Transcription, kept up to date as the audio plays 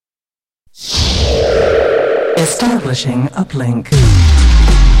Establishing uplink.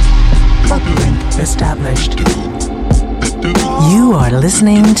 Uplink established. You are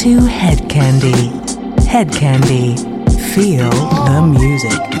listening to Head Candy. Head Candy. Feel the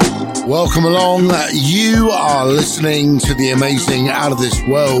music. Welcome along. You are listening to the amazing, out of this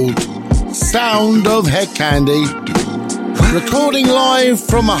world sound of Head Candy. Recording live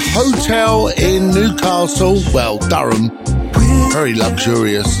from a hotel in Newcastle, well, Durham. Very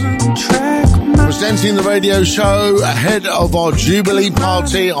luxurious. Presenting the radio show ahead of our Jubilee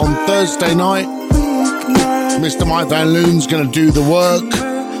party on Thursday night. Mr. Mike Van Loon's going to do the work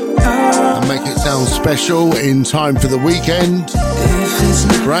and make it sound special in time for the weekend.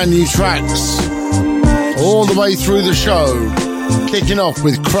 Brand new tracks all the way through the show. Kicking off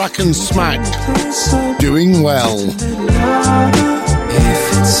with Crack and Smack, Doing Well. If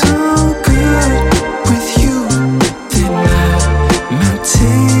it's all good with you, then I might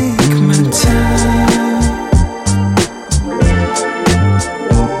take my time.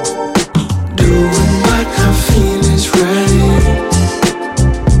 Doing what I feel is right.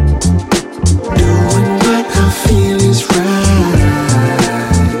 Doing what I feel is right.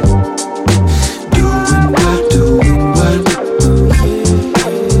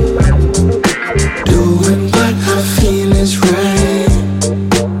 Doing what I feel is right.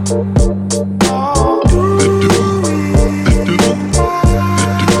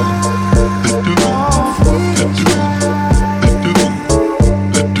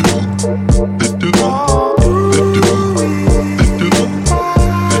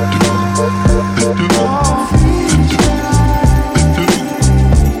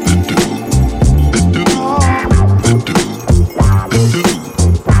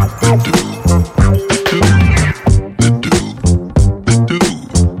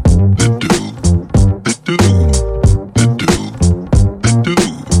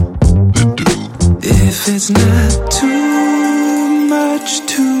 It's not too much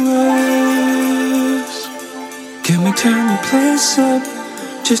to ask. Can we turn the place up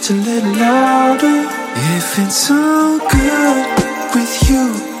just a little louder? If it's all good with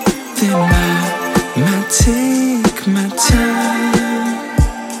you, then I might take my time.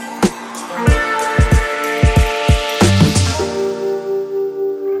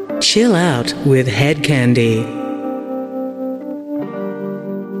 Chill out with Head Candy.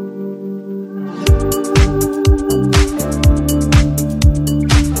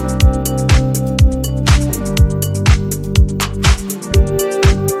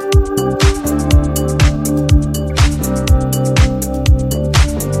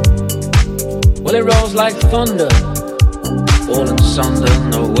 Well, it rolls like thunder, all in sunder,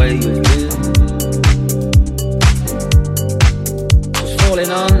 no way you've been. Just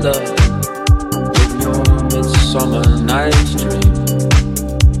falling under in your midsummer night's dream.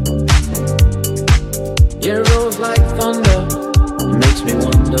 Yeah, it rolls like thunder, it makes me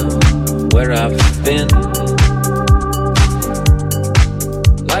wonder where I've been.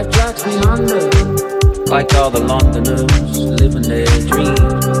 Life drags me under, like all the Londoners living their dreams.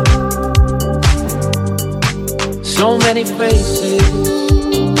 So many faces,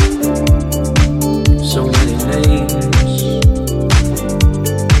 so many names,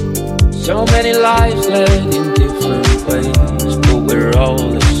 so many lives led in different ways, but we're all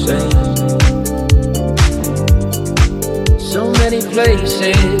the same. So many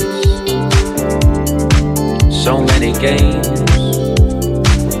places, so many games.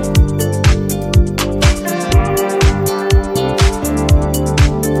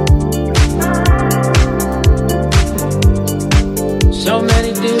 So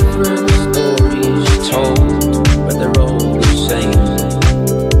many different stories told, but they're all the same.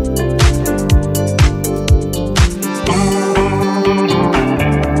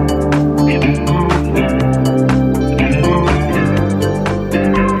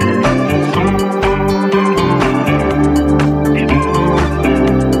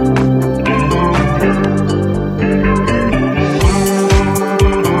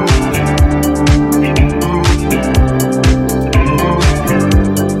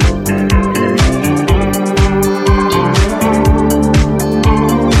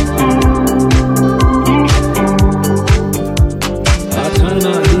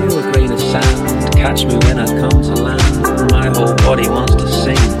 Catch me when I come to land. My whole body wants to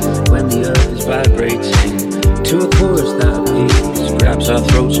sing when the earth is vibrating to a chorus that appeals, grabs our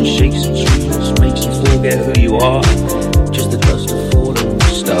throats and shakes and shrieks, makes you forget who you are, just the dust of falling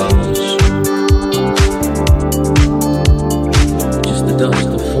stars. Just the dust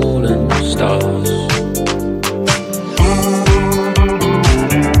of fallen stars.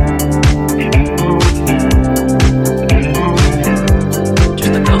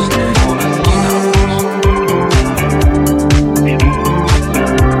 Just the dust of fallen stars.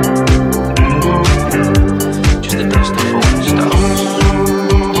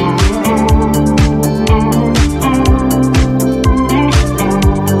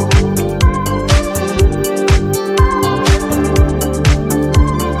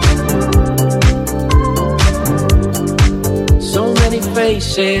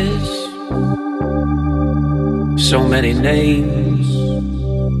 faces, so many names,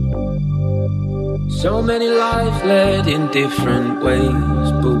 so many lives led in different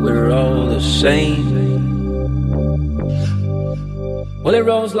ways, but we're all the same. Well, it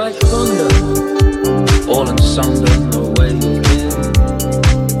rolls like thunder, all in sunder, no way you've been.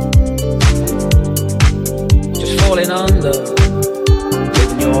 Just falling under,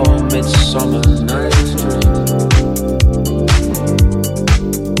 living your midsummer night's dream.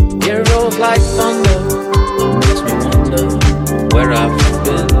 Yeah, it rolls like thunder, makes me wonder where I've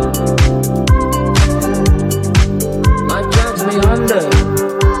been. Life drags me under,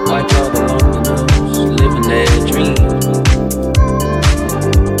 like all the Londoners living their dream.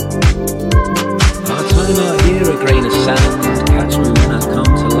 Not hear a grain of sand catch me when I come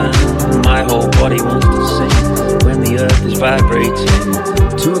to land. My whole body wants to sing when the earth is vibrating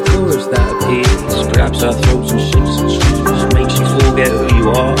to a chorus that appears, grabs our throats and shakes and shivers, makes you forget who you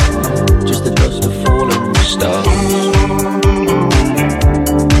are, just the dust of fallen stars.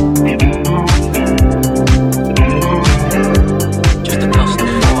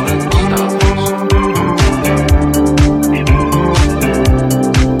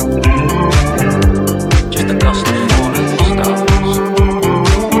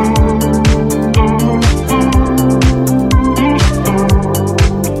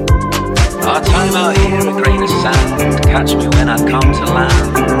 Catch me when I come to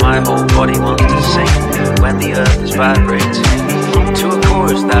land. My whole body wants to sing when the earth is vibrating to a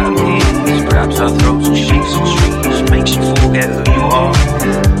chorus that appears, grabs our throats and shakes and shrieks, makes you forget who you are,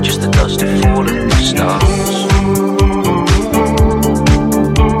 just the dust of fallen stars.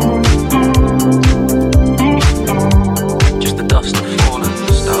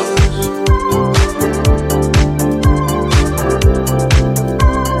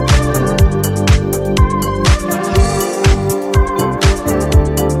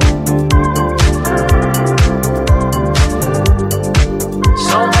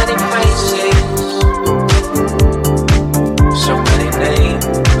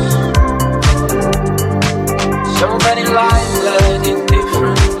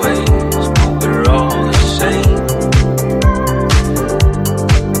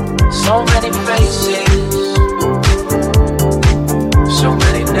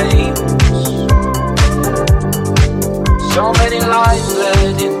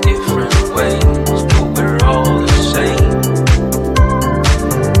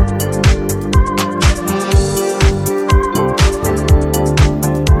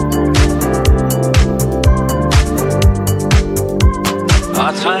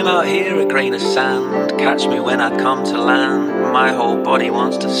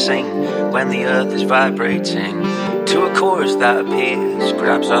 Vibrating to a chorus that appears,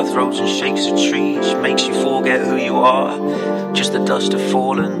 grabs our throats and shakes the trees, makes you forget who you are, just the dust of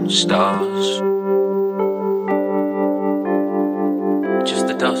fallen stars. Just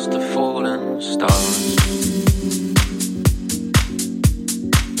the dust of fallen stars.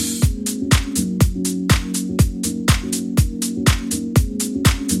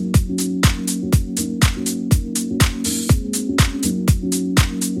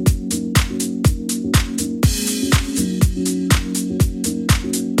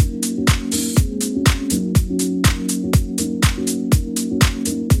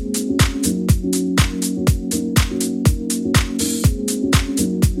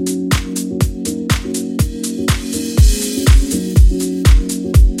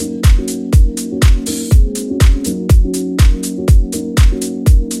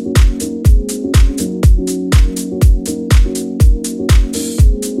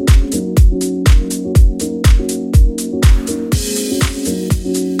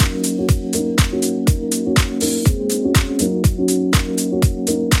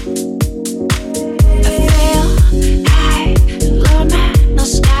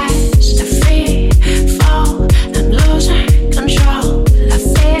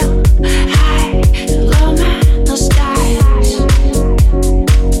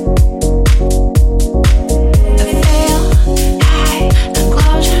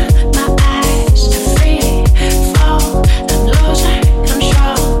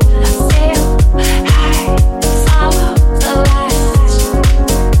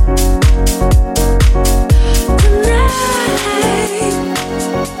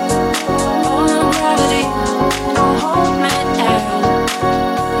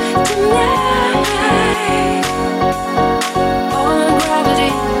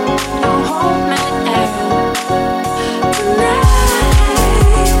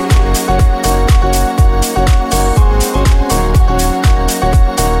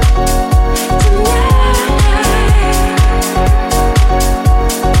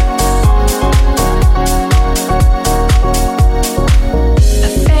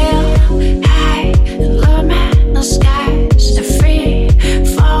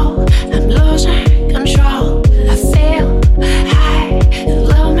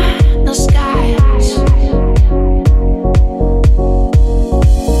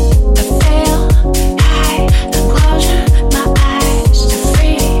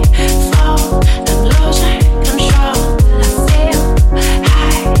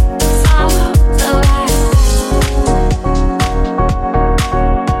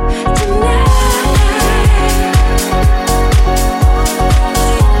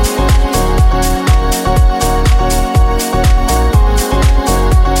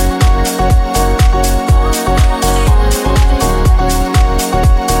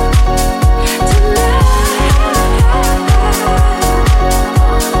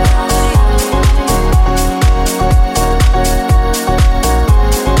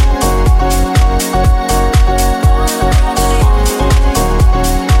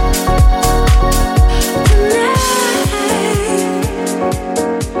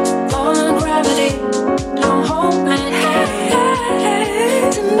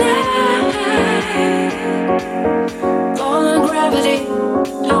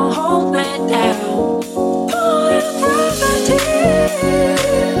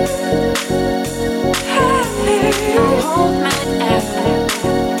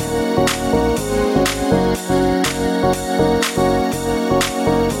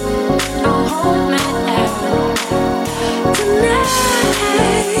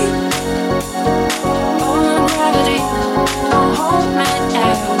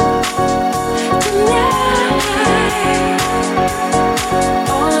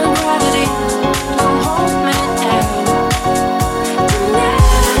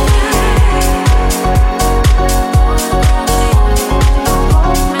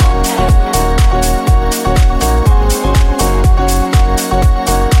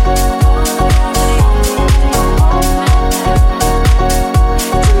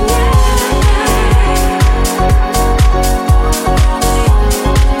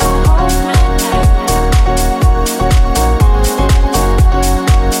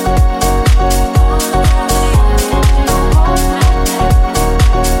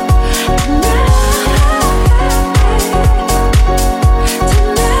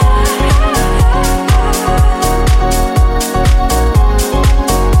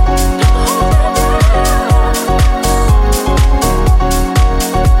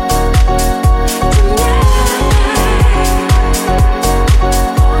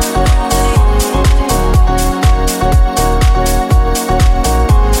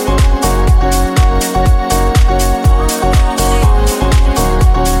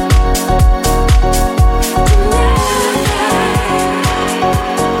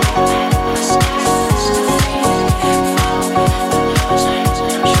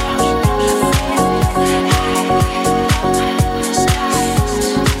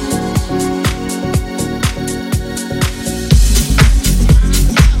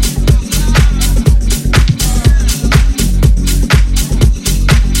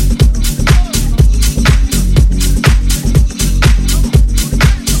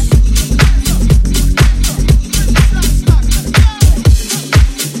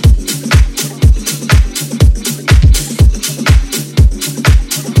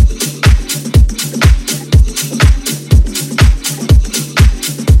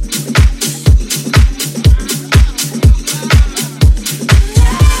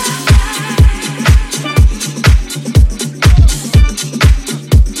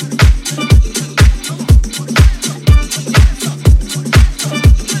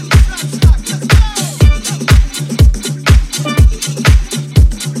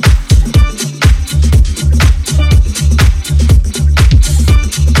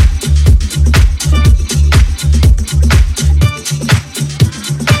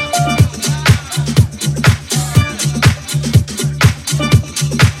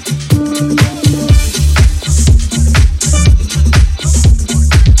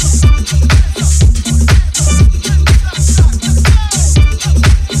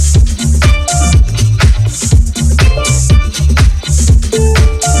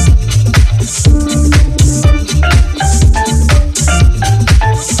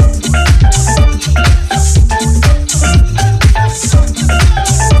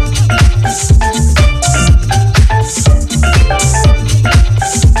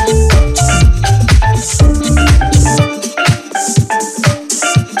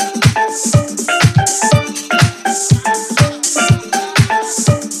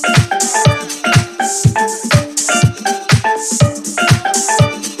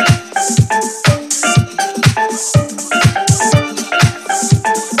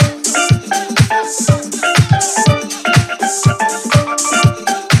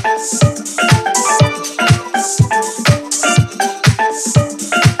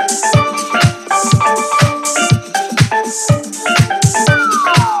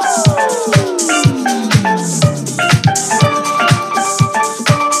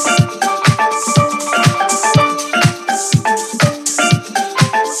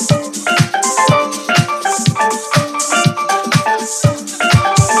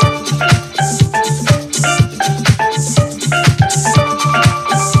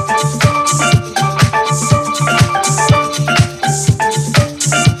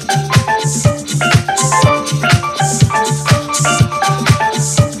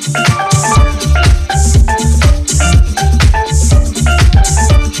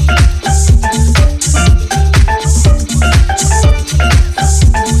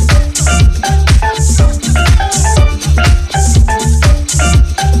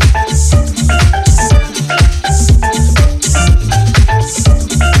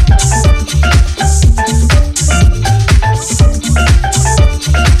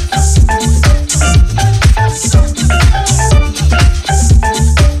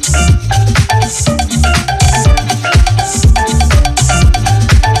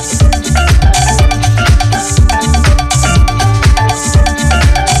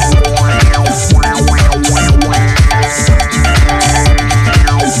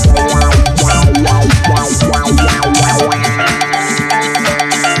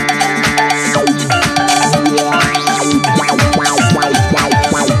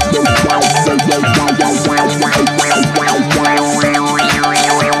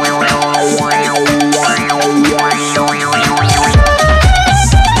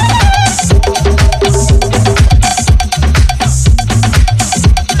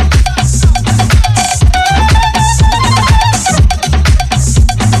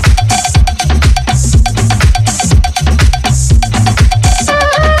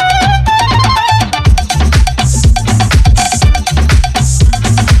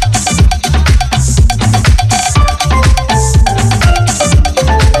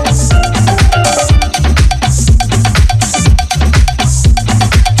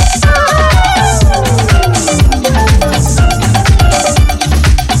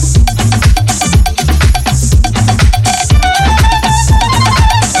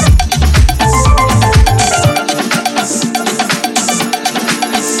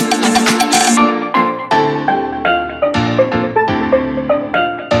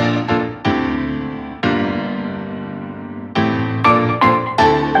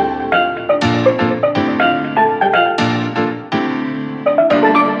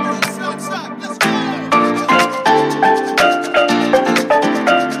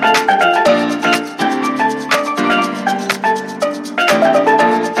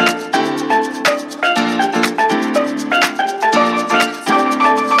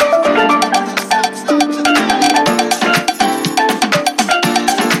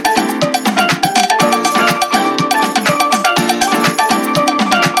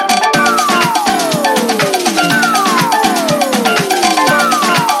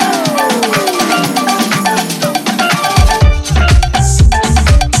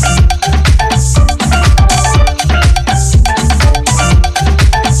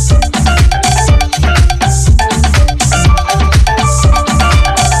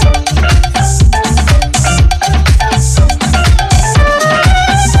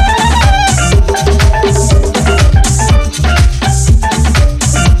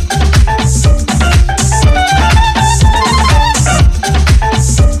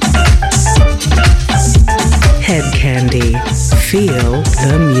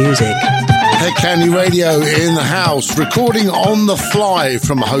 the music. Head Candy Radio in the house, recording on the fly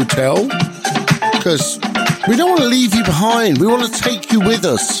from a hotel, because we don't want to leave you behind. We want to take you with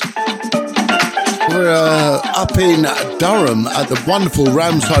us. We're up in Durham at the wonderful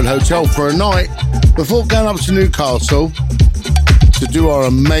Ramside Hotel for a night before going up to Newcastle to do our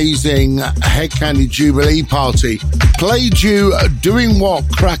amazing Head Candy Jubilee party. Played you Doing What,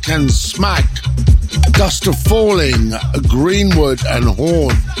 Crack and Smack, Dust of Falling, Greenwood and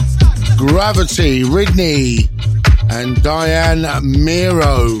Horn, Gravity, Ridney and Diane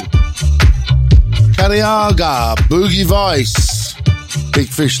Miro, Cariaga, Boogie Vice, Big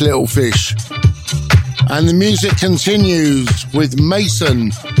Fish, Little Fish. And the music continues with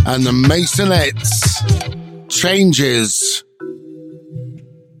Mason and the Masonettes. Changes.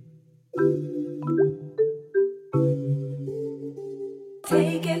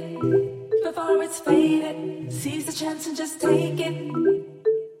 Take it before it's faded. Seize the chance and just take it.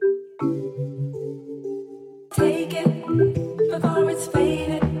 Take it before it's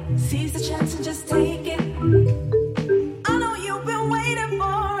faded. Seize the chance and just take it. I know you've been waiting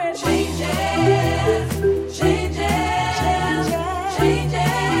for it. Changes, changes, changes.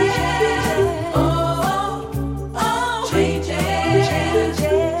 Oh, oh, changes,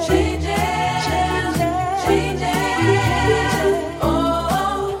 changes, changes.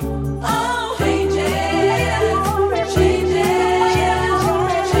 Oh, oh, changes, changes, changes.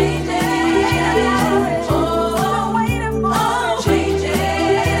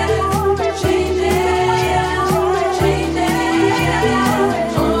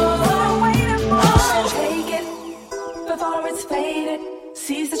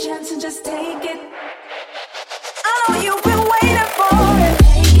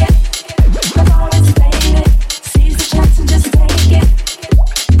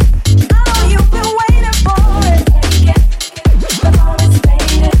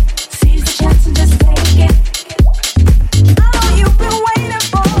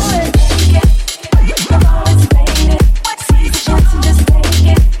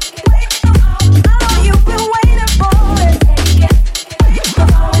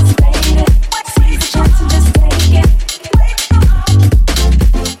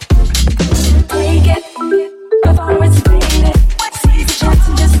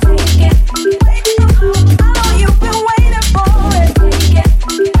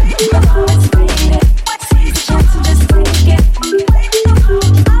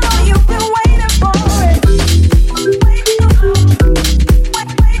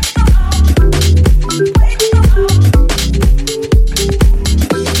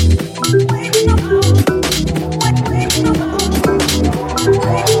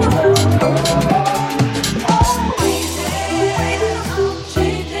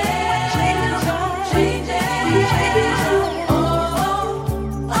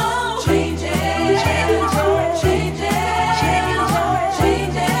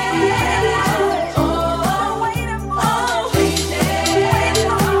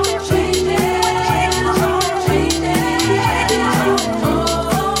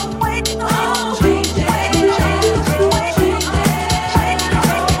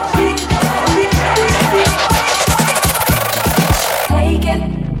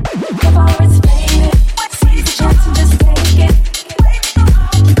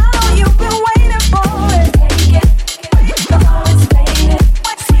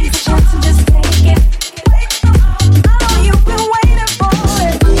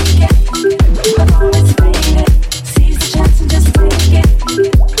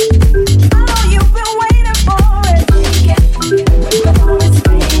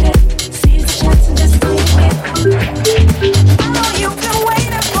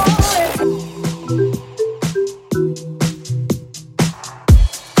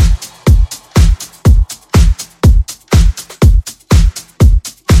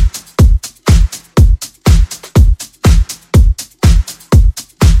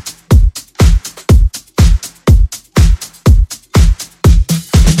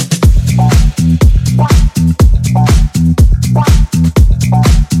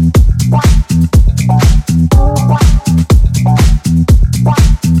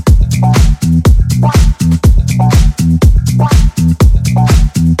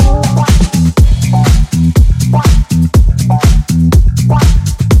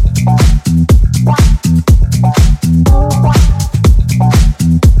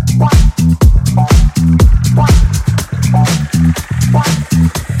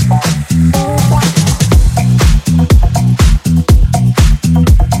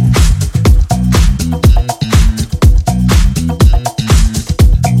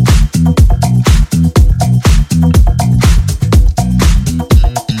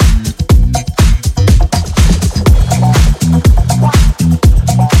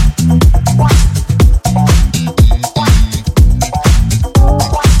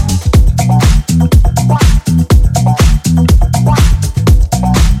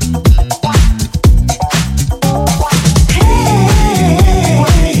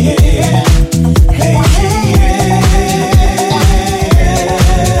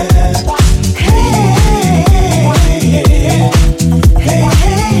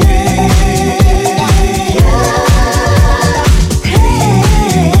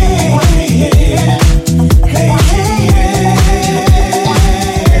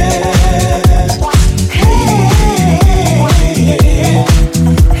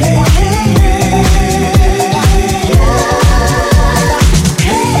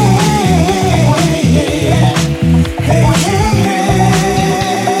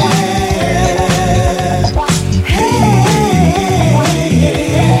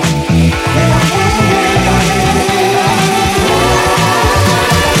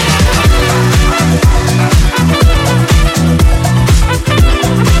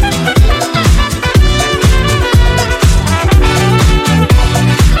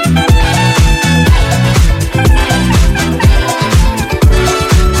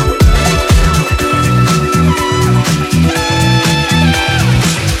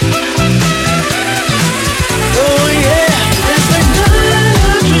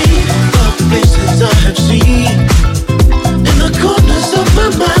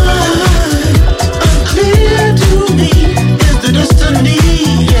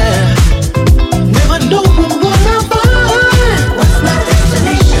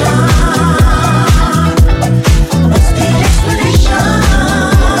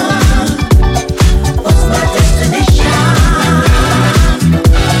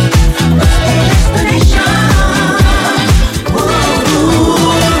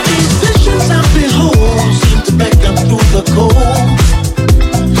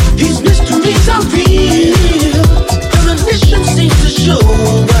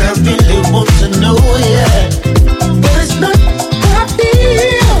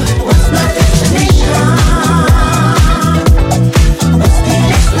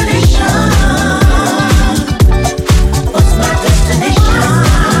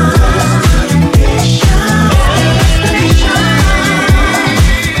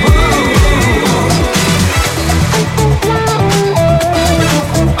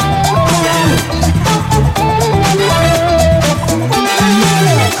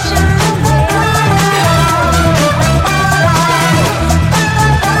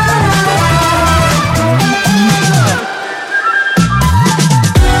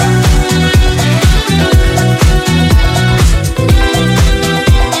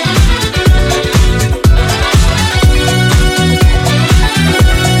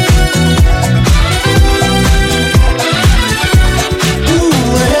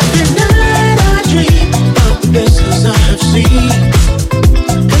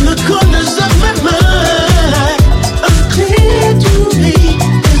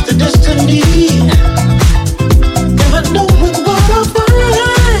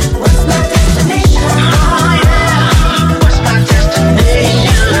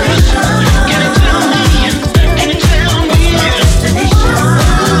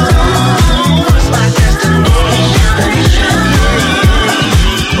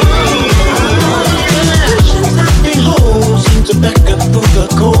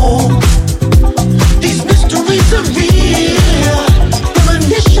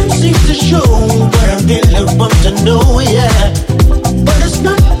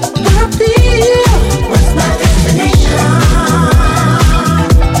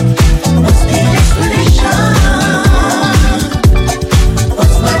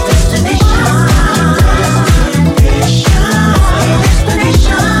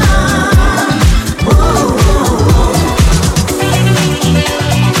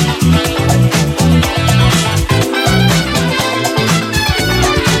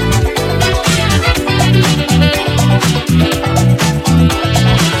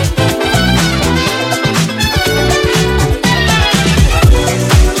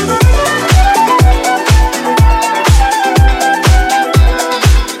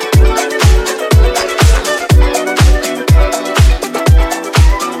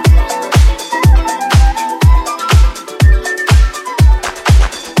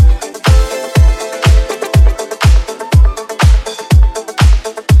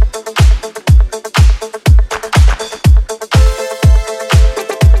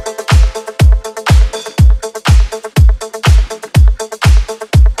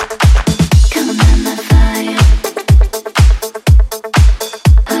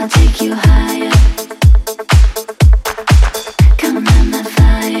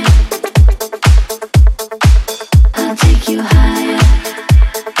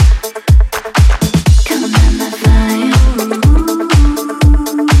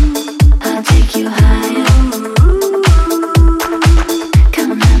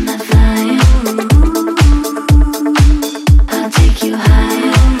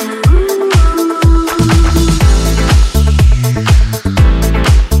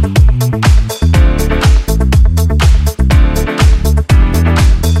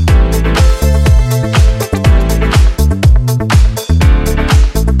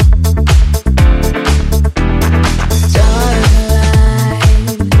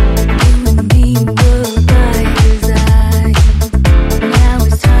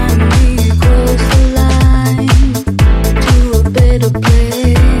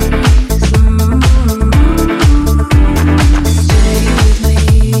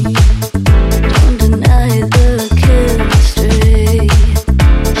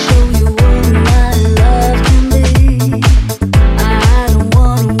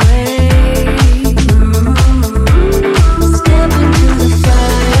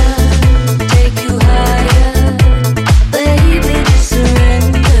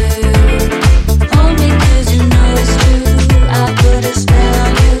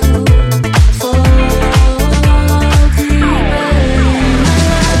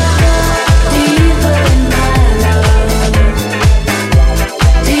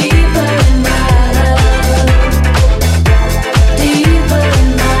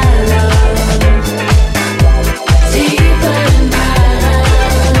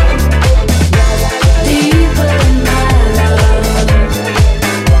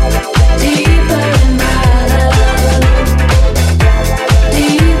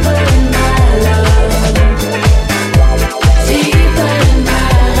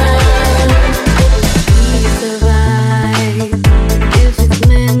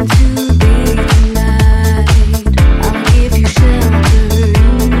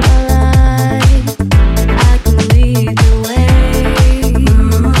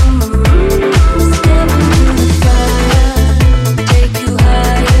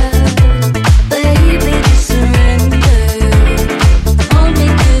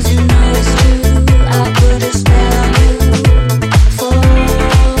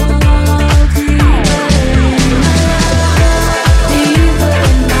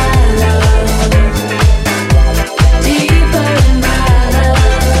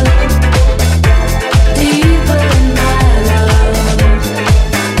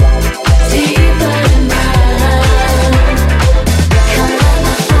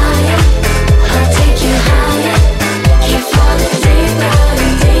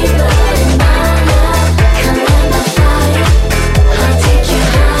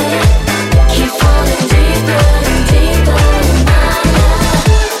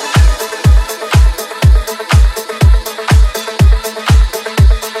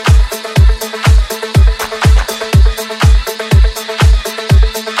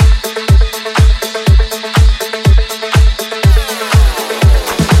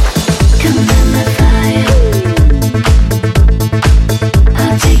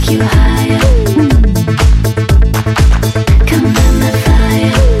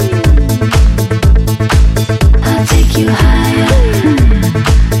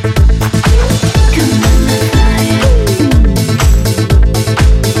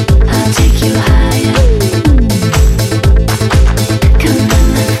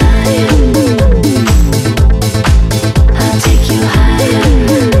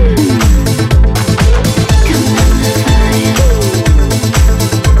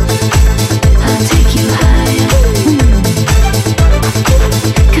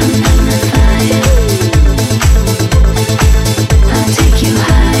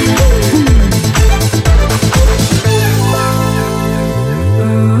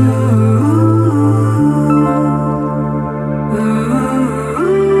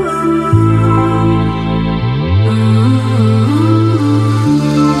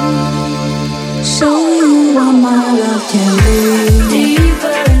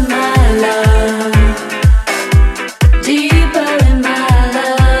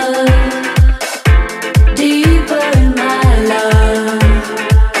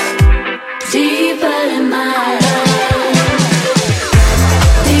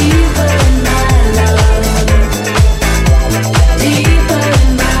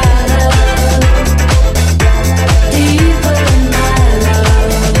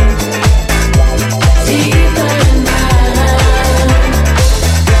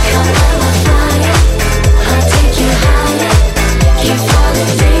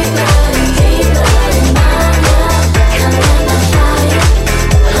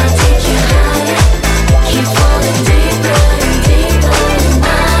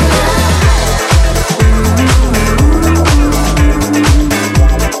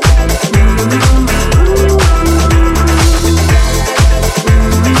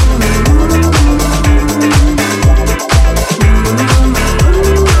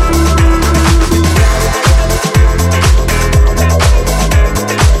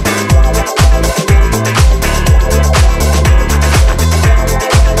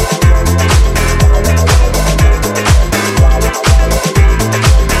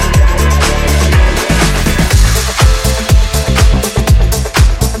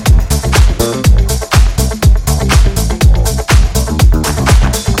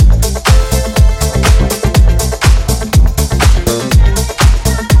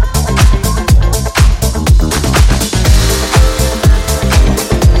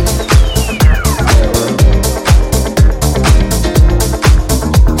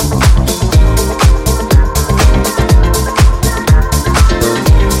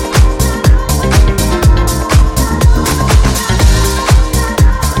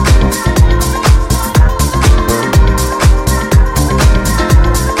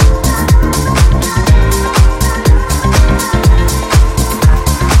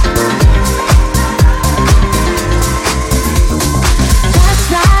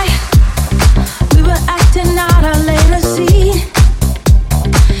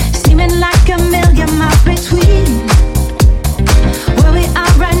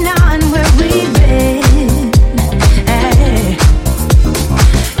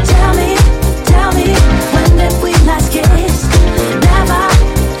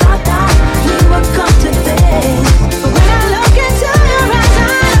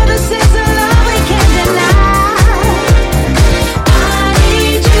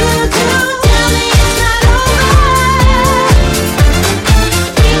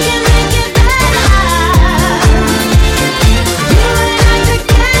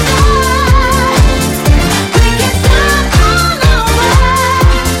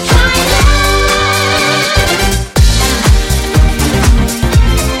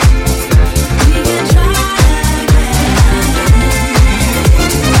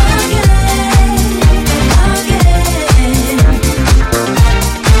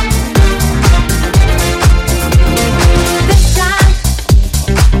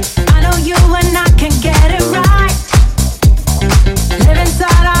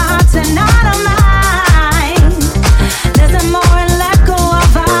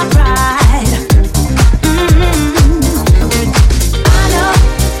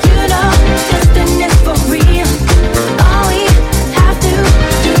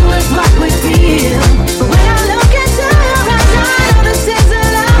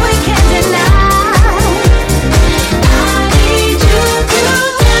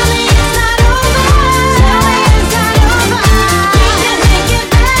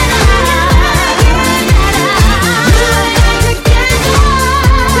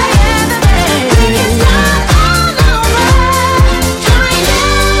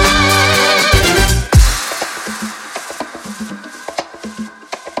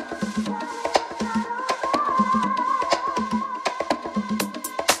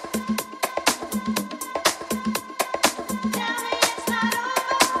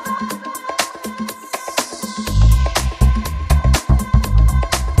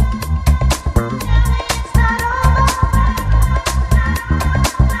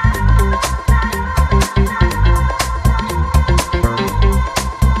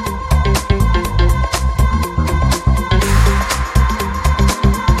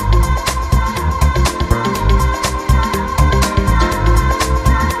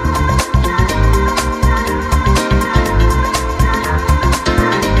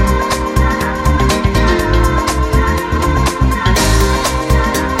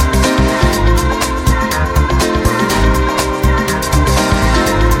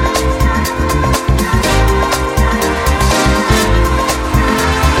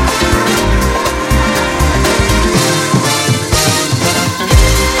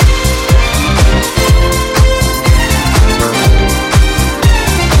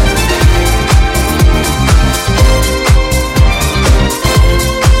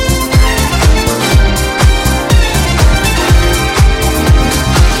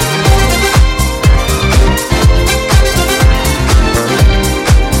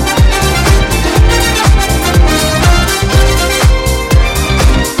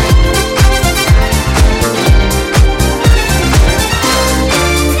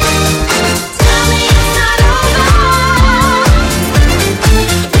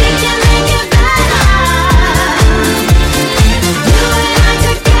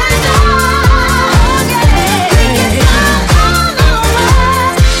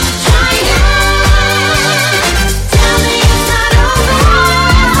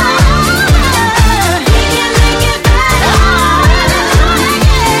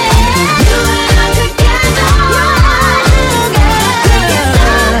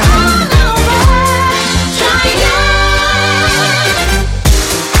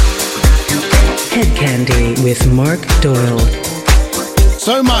 Mark Doyle.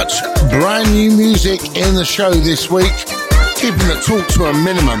 So much brand new music in the show this week, keeping the talk to a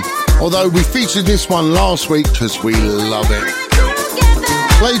minimum, although we featured this one last week because we love it.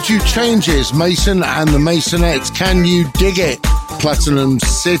 Played you Changes, Mason and the Masonettes, Can You Dig It, Platinum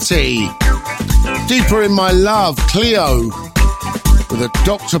City. Deeper in My Love, Cleo, with a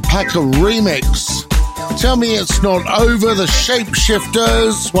Dr. Packer remix. Tell Me It's Not Over, the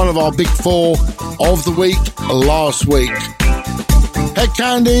Shapeshifters, one of our big four of the week last week. Head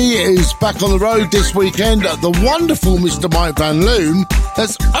Candy is back on the road this weekend. The wonderful Mr. Mike Van Loon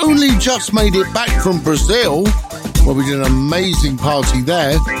has only just made it back from Brazil, where we did an amazing party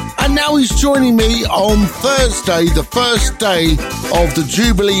there. And now he's joining me on Thursday, the first day of the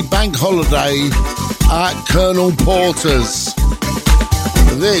Jubilee Bank Holiday at Colonel Porter's.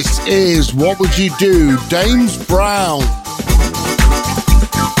 This is What Would You Do, James Brown.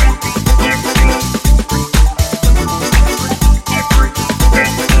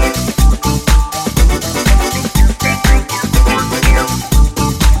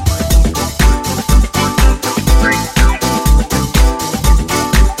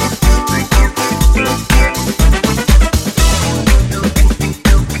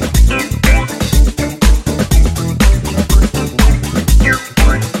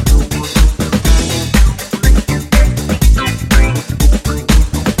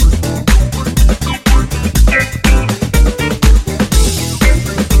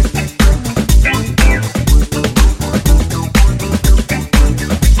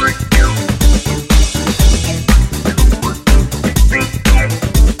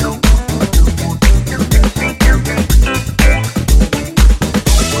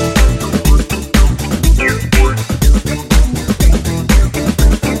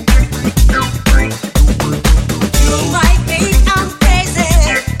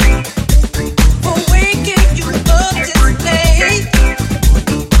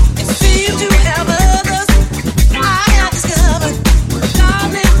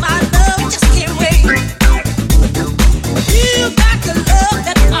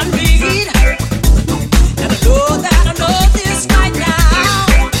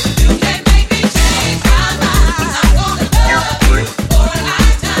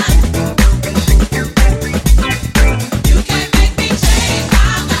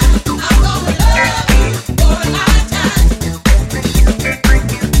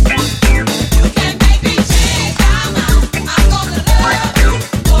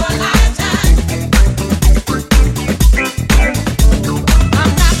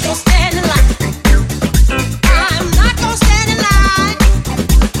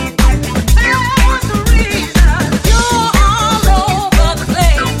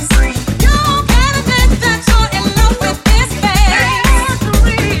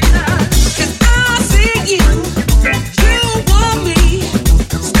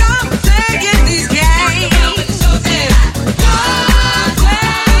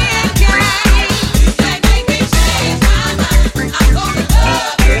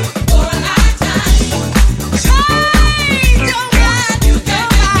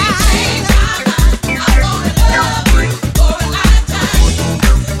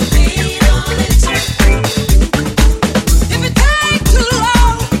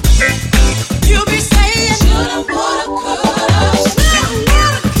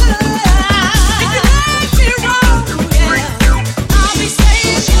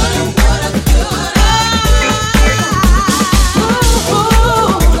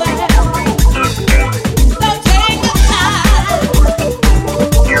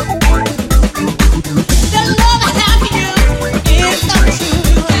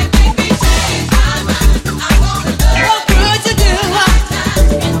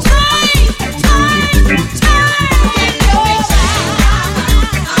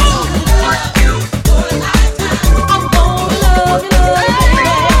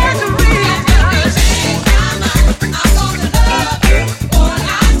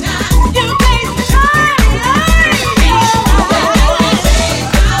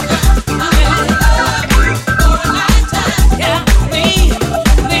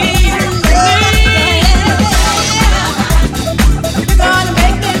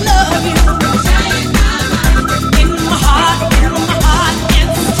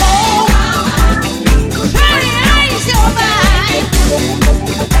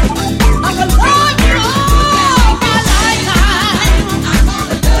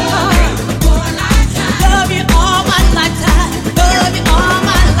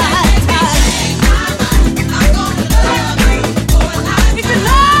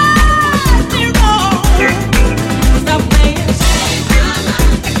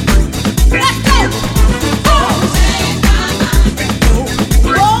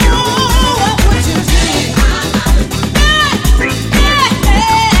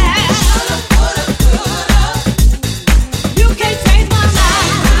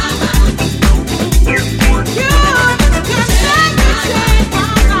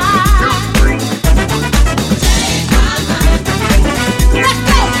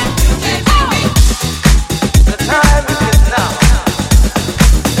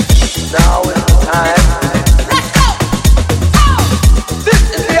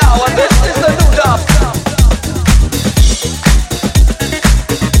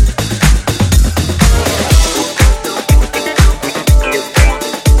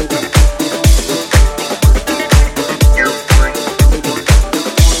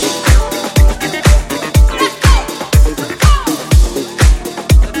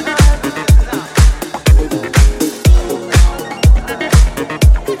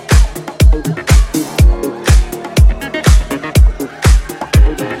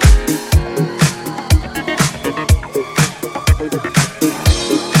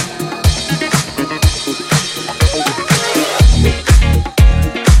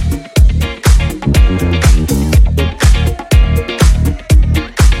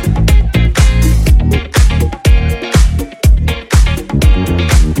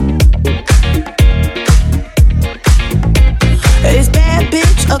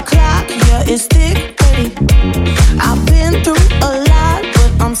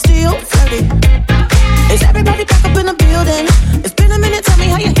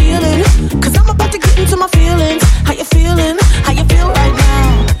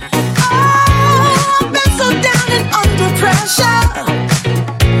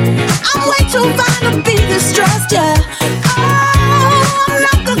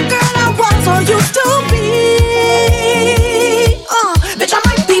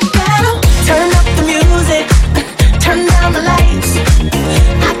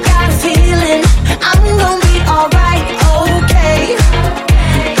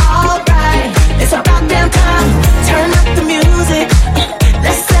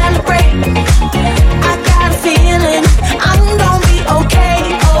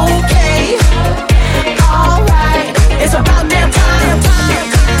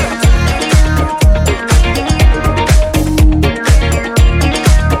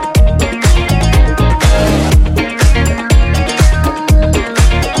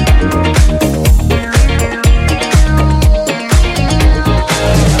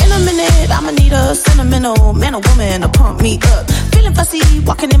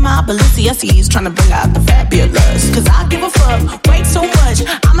 pussies, trying to bring out the fabulous. Cause I give a fuck, way too much.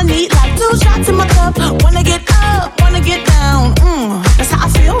 I'ma need like 2 shots in my cup. Wanna get up, wanna get down. That's how I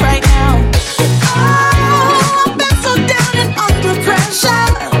feel right now. Oh, I've been so down and under pressure.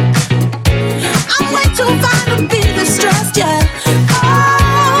 I'm way too fine to be distressed, yeah. Oh,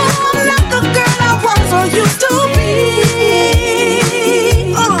 I'm not the girl I was or used to be.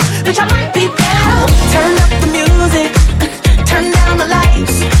 Bitch, I might be down. Turn up the music, turn down the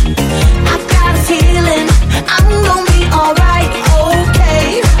lights. I've got a feeling I'm gonna be alright,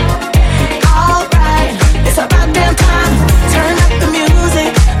 okay. Alright, it's about damn time. Turn up the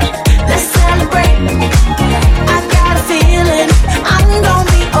music, let's celebrate. I got a feeling I'm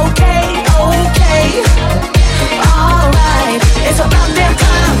gonna be okay, okay. Alright, it's about damn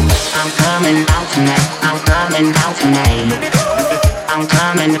time. I'm coming out tonight, I'm coming out tonight. I'm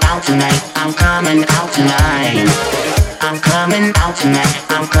coming out tonight, I'm coming out tonight. I'm coming out tonight,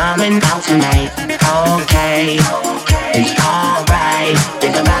 I'm coming out tonight. Okay, it's alright,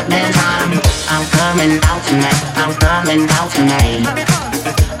 it's about that time. I'm coming out tonight, I'm coming out tonight.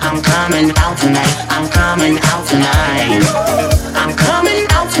 I'm coming out tonight, I'm coming out tonight. I'm coming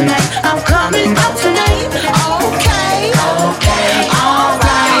out tonight, I'm coming out tonight. Okay,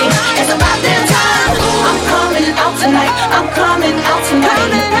 alright, it's about that time. I'm coming out tonight, I'm coming out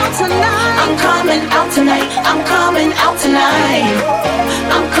tonight. I'm coming out tonight, I'm coming out tonight.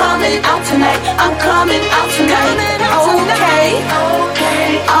 I'm coming out tonight, I'm coming out tonight.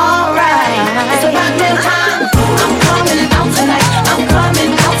 Okay, alright, it's about that time. I'm coming out tonight, I'm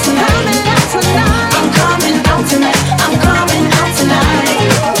coming out tonight. I'm coming out tonight, I'm coming out tonight.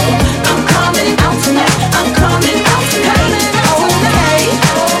 I'm coming out tonight, I'm coming out tonight.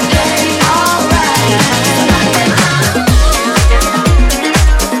 Okay, alright, it's about that time.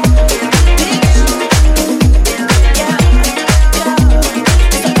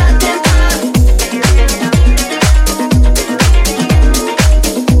 It's about that time.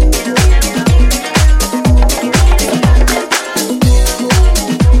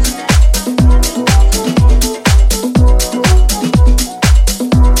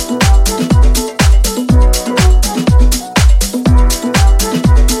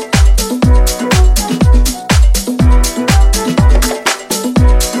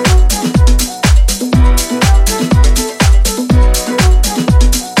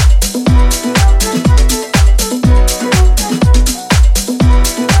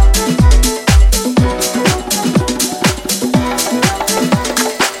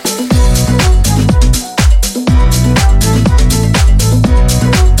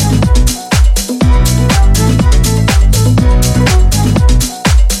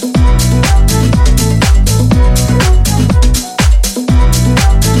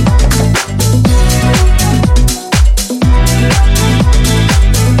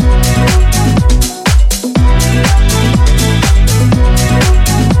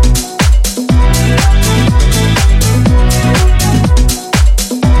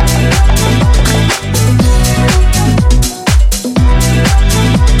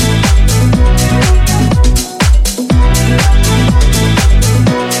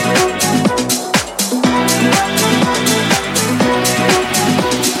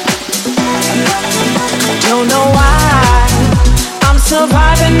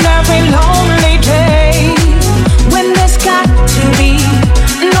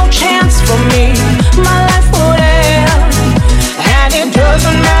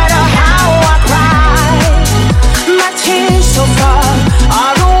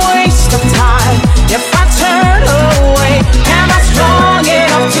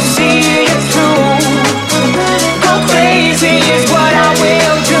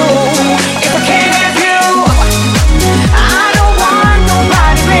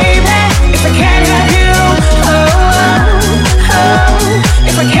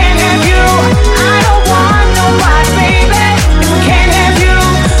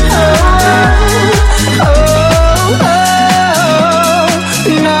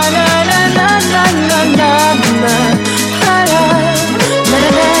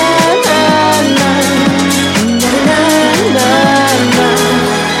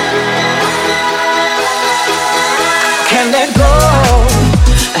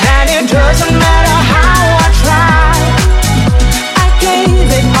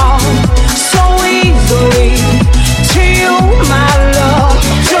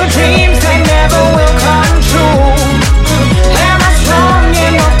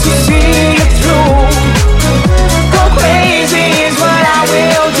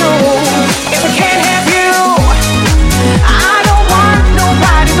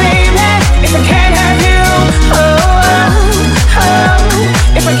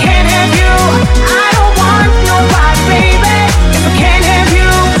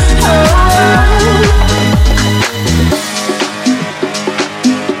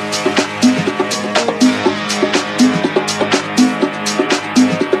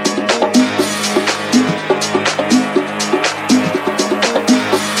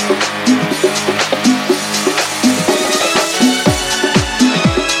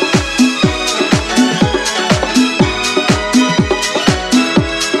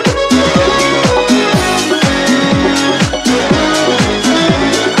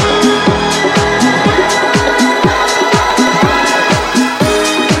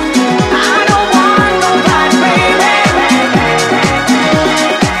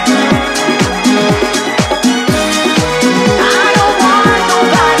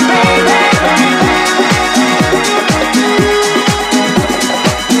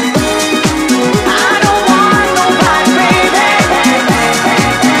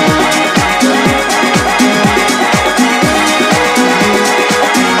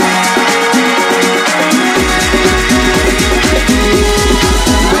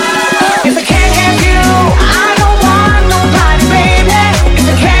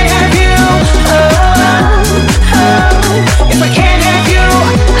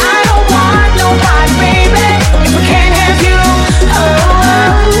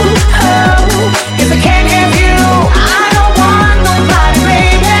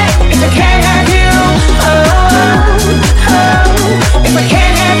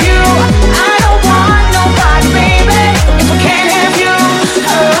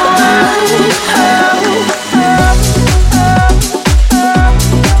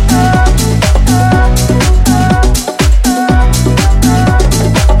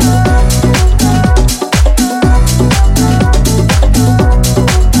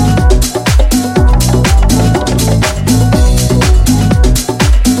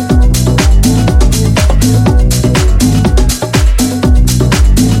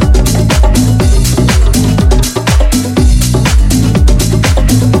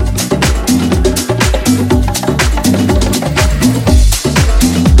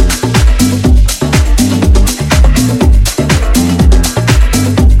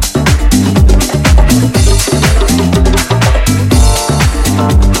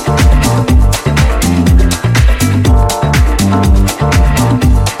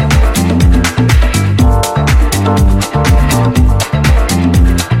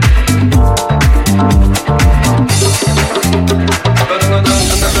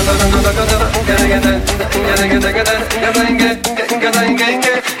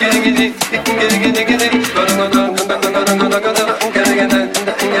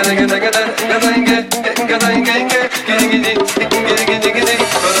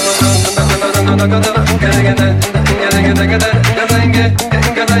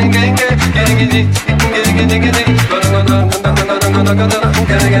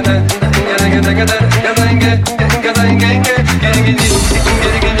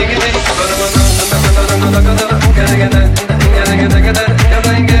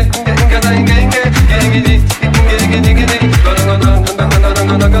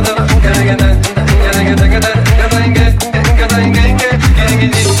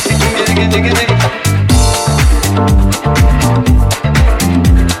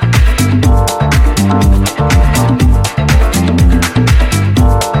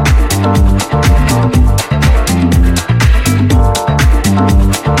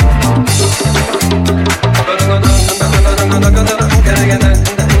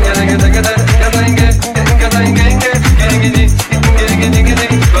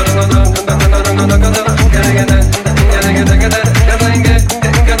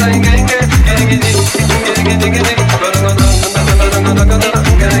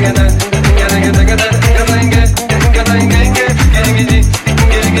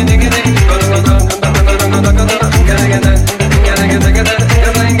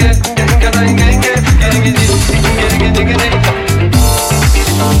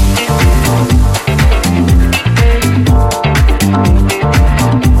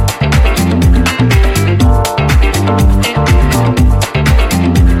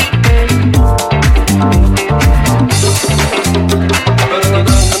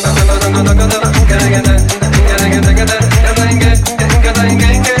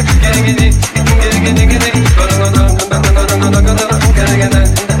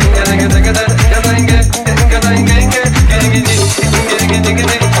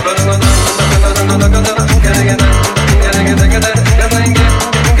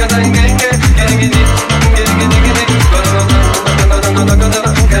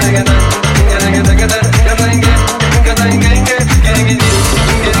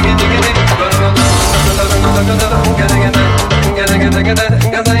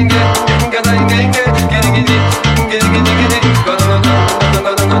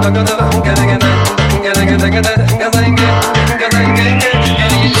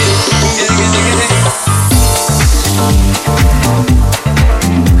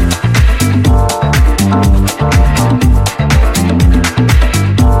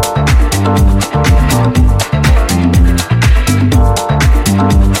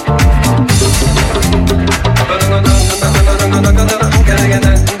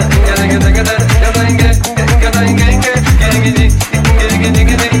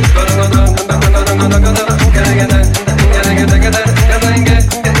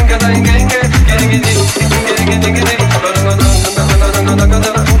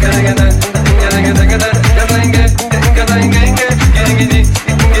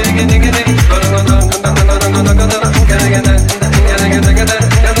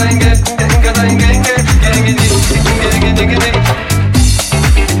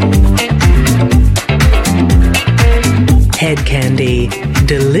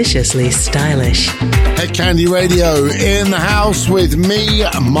 Deliciously stylish. Head Candy Radio in the house with me,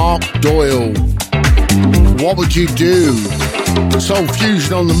 Mark Doyle. What would you do? Soul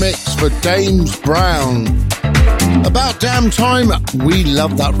Fusion on the mix for James Brown. About Damn Time, we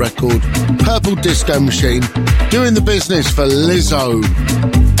love that record. Purple Disco Machine, doing the business for Lizzo.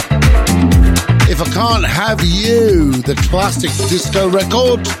 If I Can't Have You, the classic disco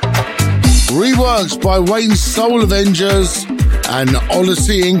record. Reworks by Wayne Soul Avengers and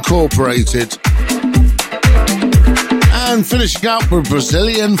Odyssey Incorporated. And finishing up with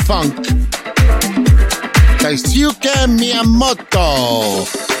Brazilian funk. Keisuke Miyamoto.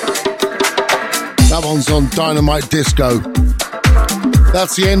 That one's on Dynamite Disco.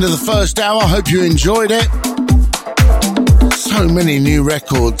 That's the end of the first hour. Hope you enjoyed it. So many new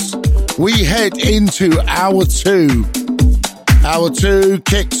records. We head into hour two. Hour two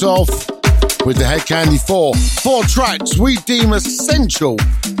kicks off with the Head Candy 4. 4 tracks we deem essential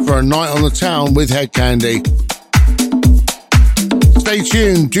for a night on the town with Head Candy. Stay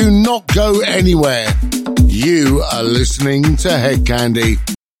tuned, do not go anywhere. You are listening to Head Candy.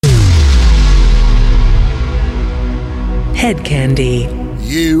 Head Candy.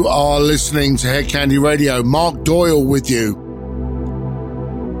 You are listening to Head Candy Radio. Mark Doyle with you.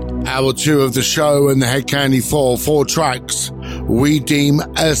 Hour 2 of the show and the Head Candy 4. 4 tracks we deem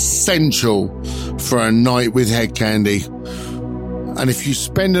essential for a night with Head Candy. And if you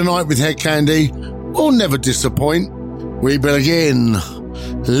spend a night with Head Candy, we'll never disappoint. We begin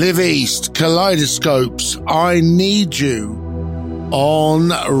Live East, Kaleidoscopes, I Need You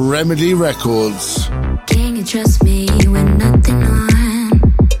on Remedy Records. Can you trust me with nothing on?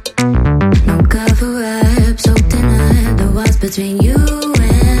 No cover-up, soaked in up. The walls between you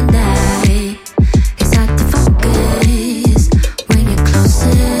and I. It's hard to focus when you're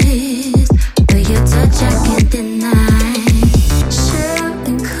closer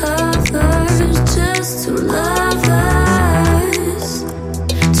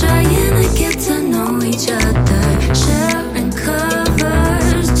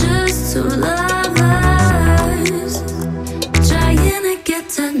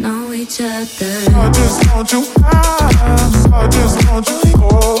other. I just want you. I just want you.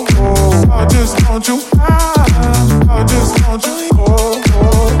 Oh, oh. I just want you. I just want you. Oh,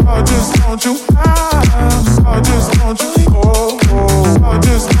 oh. I just want you. I just want you. Oh, oh. I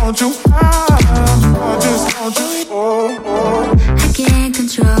just want you. I just want you. Oh, oh. I can't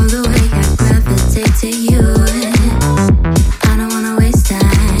control the way I gravitate to you. I don't wanna waste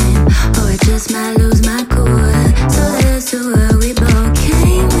time, or I just might lose my cool. So here's to what we both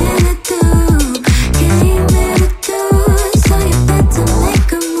came here to do. Came here to do. So you better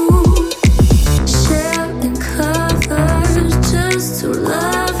make a move. Sharing covers, just two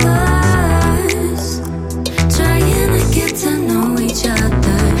lovers, trying to get to know each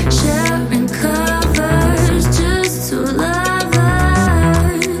other. Sharing covers, just two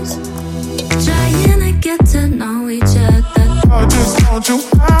lovers, trying to get to know each other. I just want you.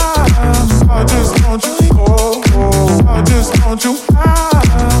 I just want you. Oh, oh. I just want you. I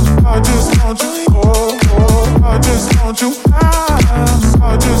just want you. Oh, oh. I just want you.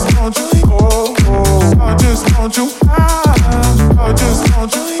 I just want you. Oh, oh. I just want you. I just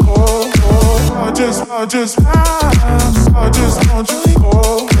want you. Oh, oh. I just want you. Oh, oh. I just want you. I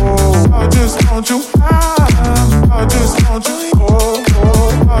just want you. I just want you. Oh,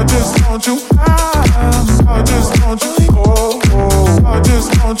 oh. I just want you. I just want you. Oh, oh. I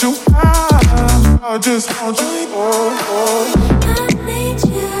just want you. I just want you. Oh, oh. I need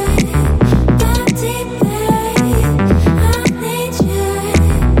you, body, babe. I need you,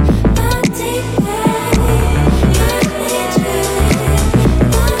 body, babe. I need you,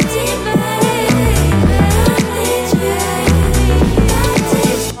 body, babe. I need you,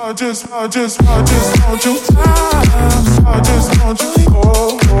 body. I just want you. I just want you. Oh, oh. I just want you.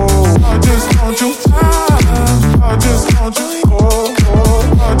 I just want you. Oh, oh. I just want you. I just want you. Oh,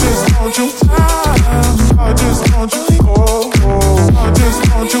 oh. I just want you. I just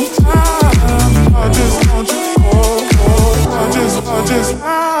want you. Oh, oh. I just want you. Oh, oh. I just want you.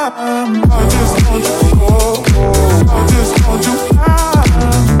 I just want you.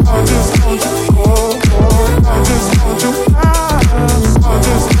 I just want you. Oh, oh. I just want you. I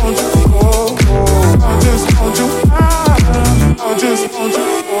just want you. Oh, oh. I just want you. I just want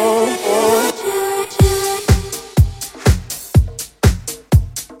you. Oh, oh.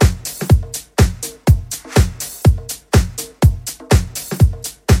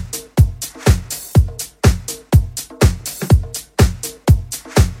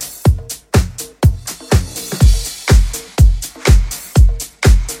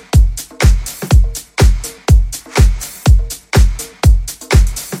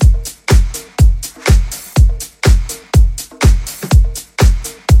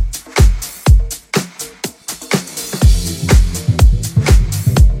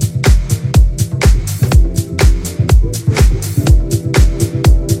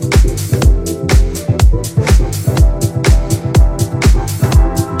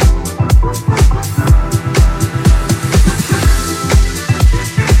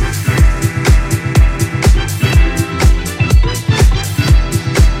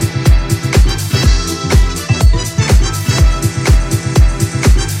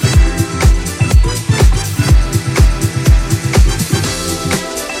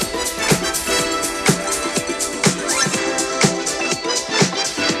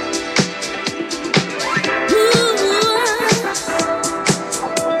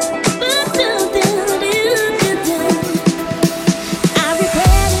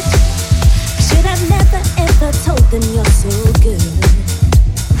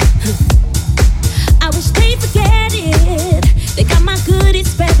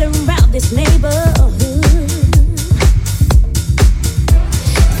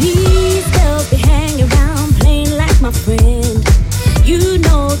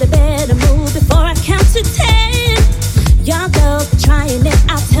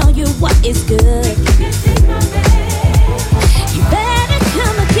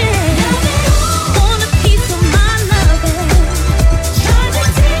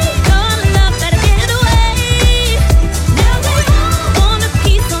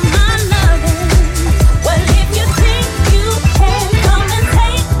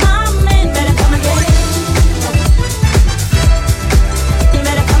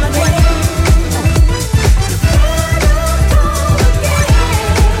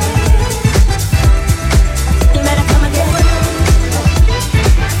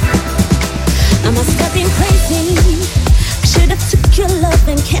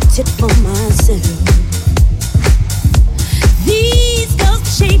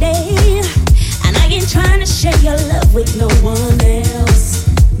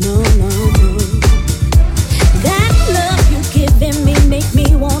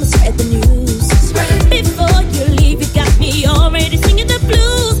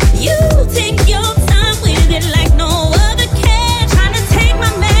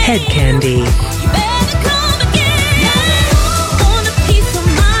 Head Candy.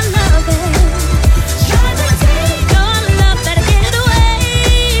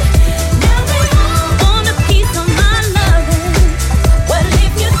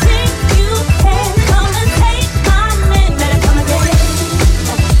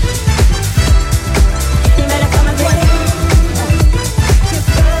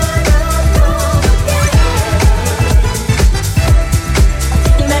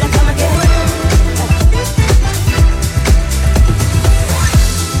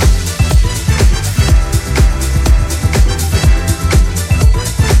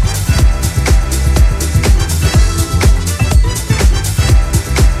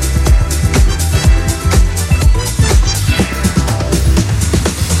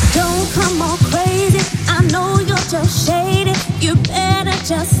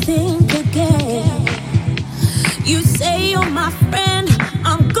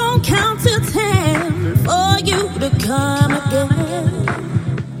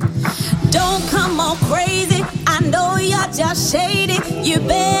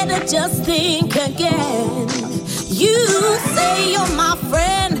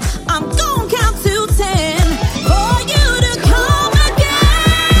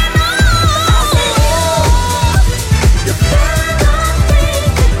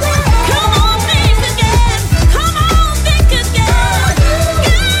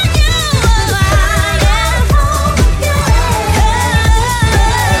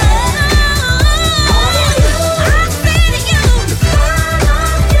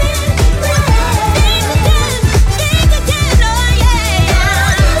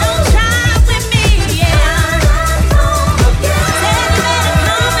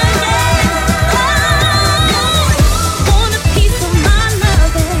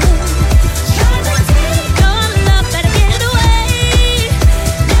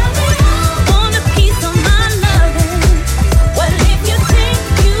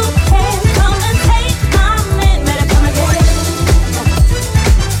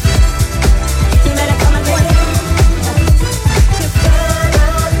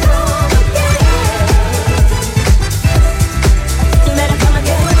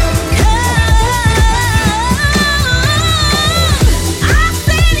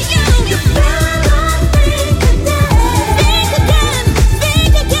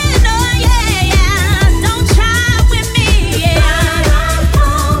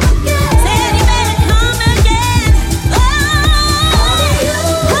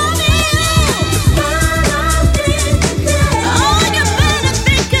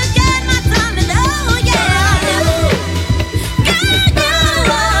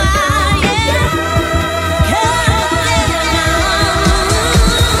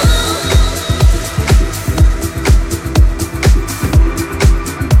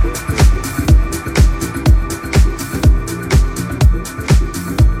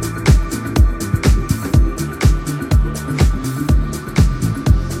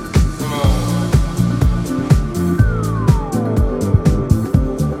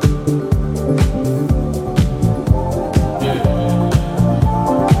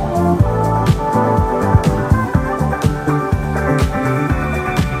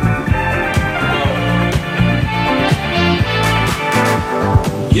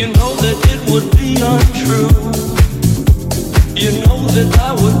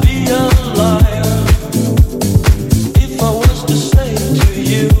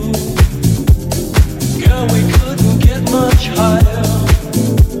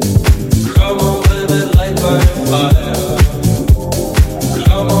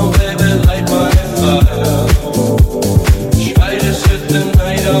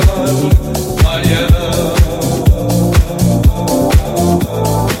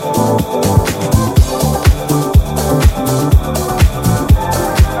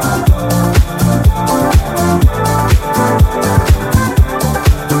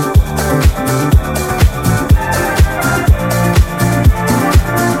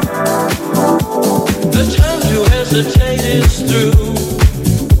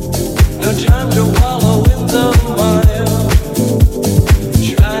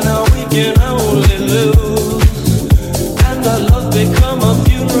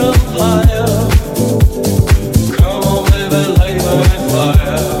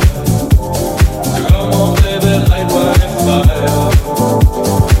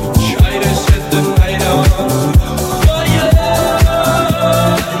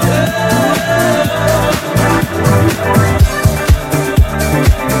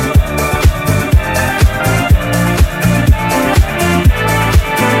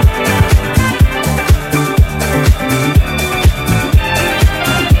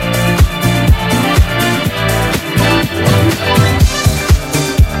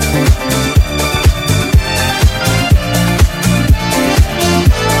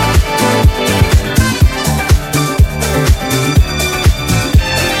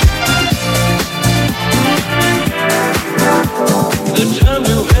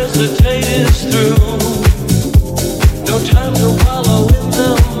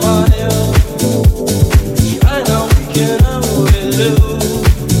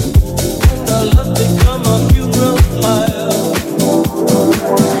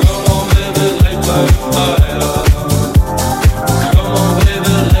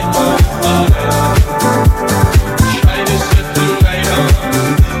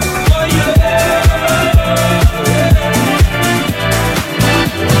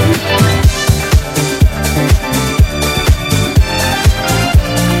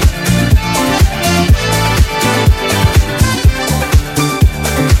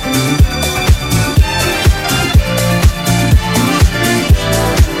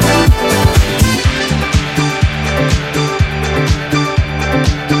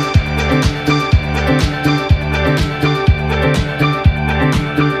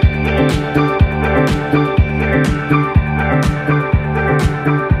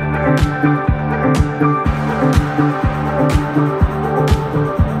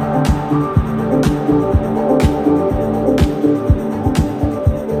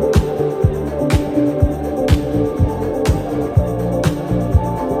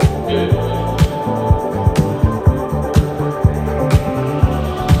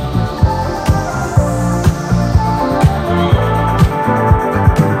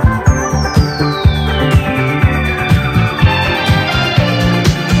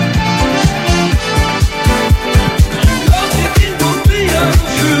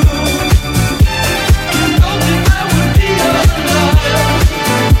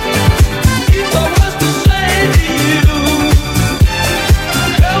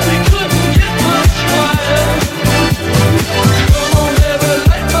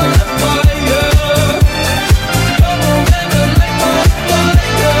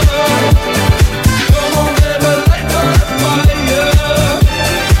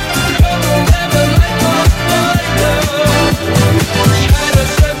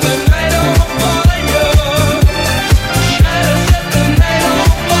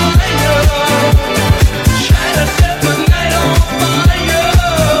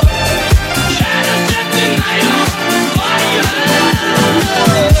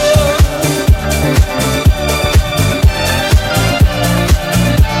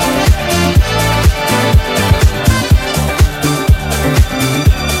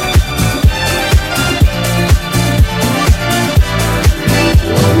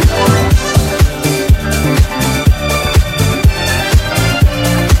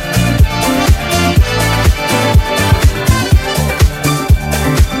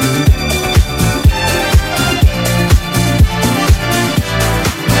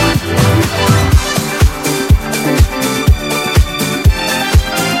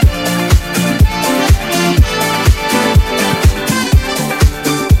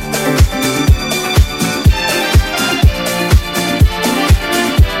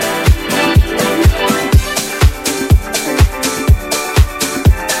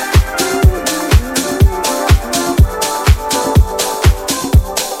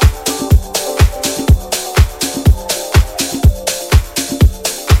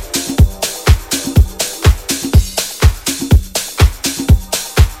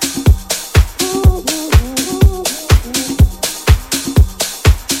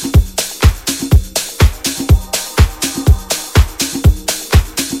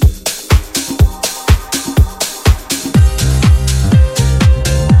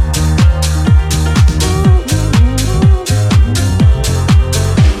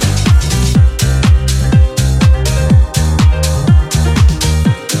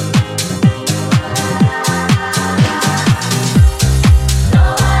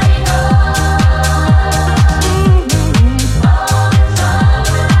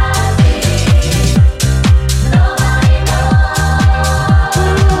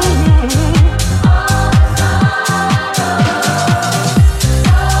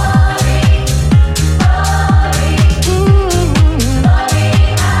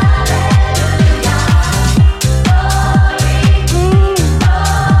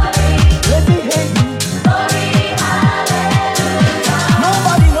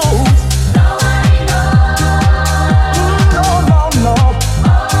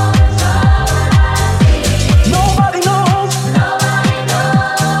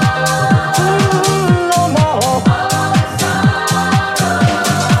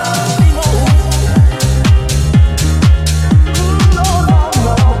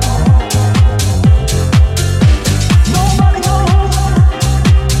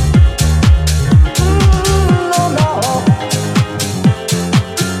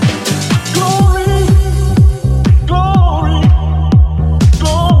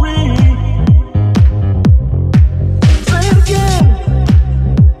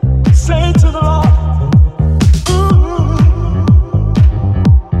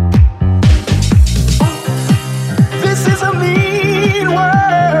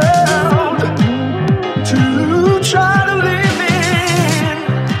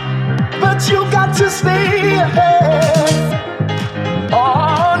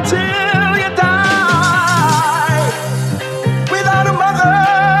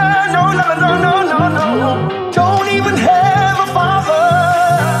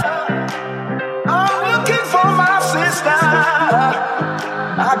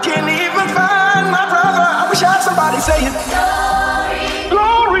 I can't even find my brother. I wish I had somebody saying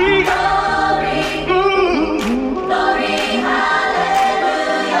glory, glory, glory,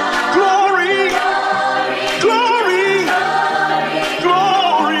 hallelujah, glory, glory,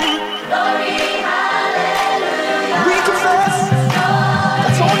 glory, glory, hallelujah. We confess.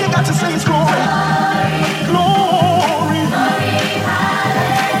 That's all you got to say is glory, glory,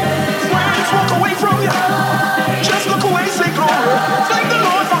 hallelujah. When I just walk away from you, just look away, say glory. Thank the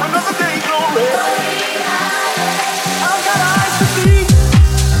Lord for another day, glory. I've got eyes to see,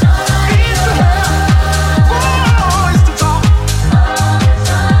 ears to hear, voice to talk.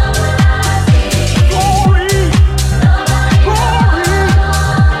 Glory, glory,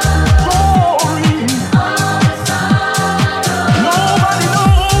 glory. Nobody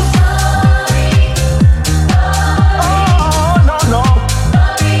knows. Oh, no, no.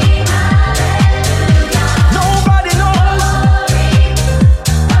 Nobody knows.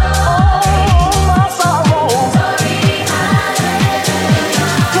 Oh, my sorrow.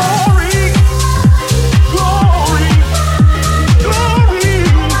 Glory, glory, glory,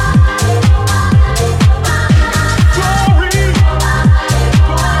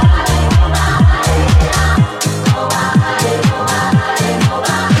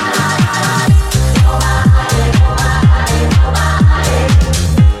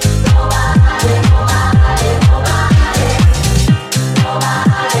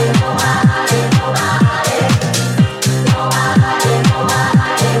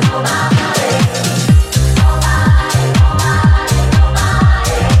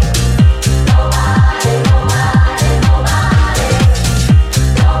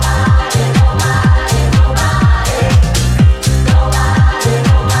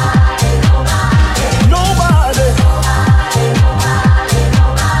 nobody.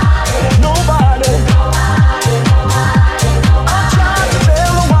 I tried to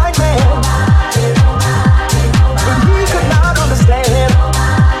tell the white man, but he could not understand.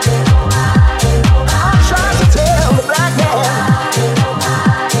 I tried to tell the black man,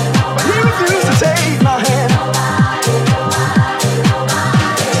 but he refused to take my hand.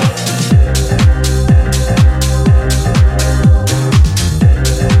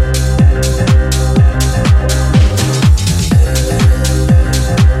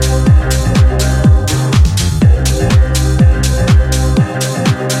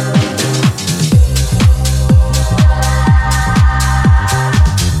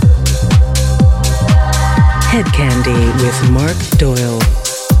 Head Candy with Mark Doyle.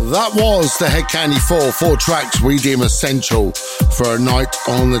 That was the Head Candy 4 tracks we deem essential for a night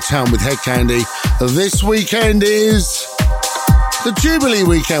on the town with Head Candy. This weekend is the Jubilee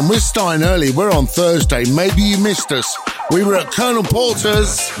weekend. We're starting early. We're on Thursday. Maybe you missed us. We were at Colonel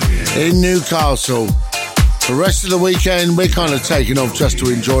Porter's in Newcastle. The rest of the weekend, we're kind of taking off just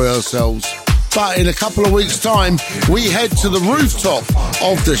to enjoy ourselves. But in a couple of weeks' time, we head to the rooftop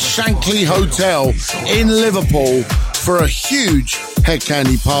of the Shankly Hotel in Liverpool for a huge Head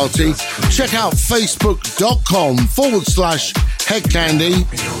Candy party. Check out facebook.com/headcandy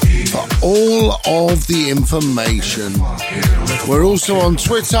for all of the information. We're also on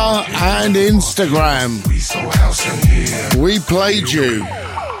Twitter and Instagram. We played you.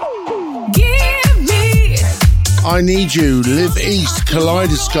 Give me I Need You, Live East,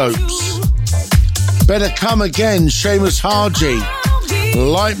 Kaleidoscopes. Better Come Again, Seamus Haji.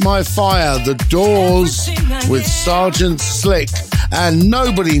 Light My Fire, The Doors with Sergeant Slick. And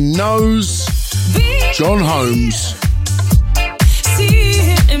Nobody Knows, John Holmes. see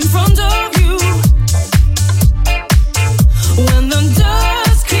it in front of you. When the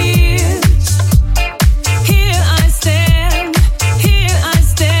dust clears, here I stand, here I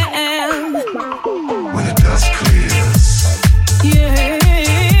stand. When the dust clears, Yeah.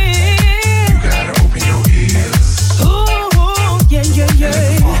 you gotta open your ears. Ooh, yeah, yeah, yeah. Let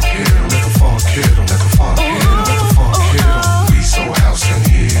the funk hit 'em, let the funk hit 'em, let the funk hit 'em. We so house in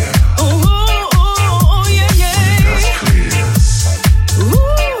here. Ooh, yeah, When the yeah. dust clears,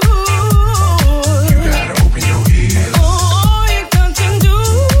 Ooh.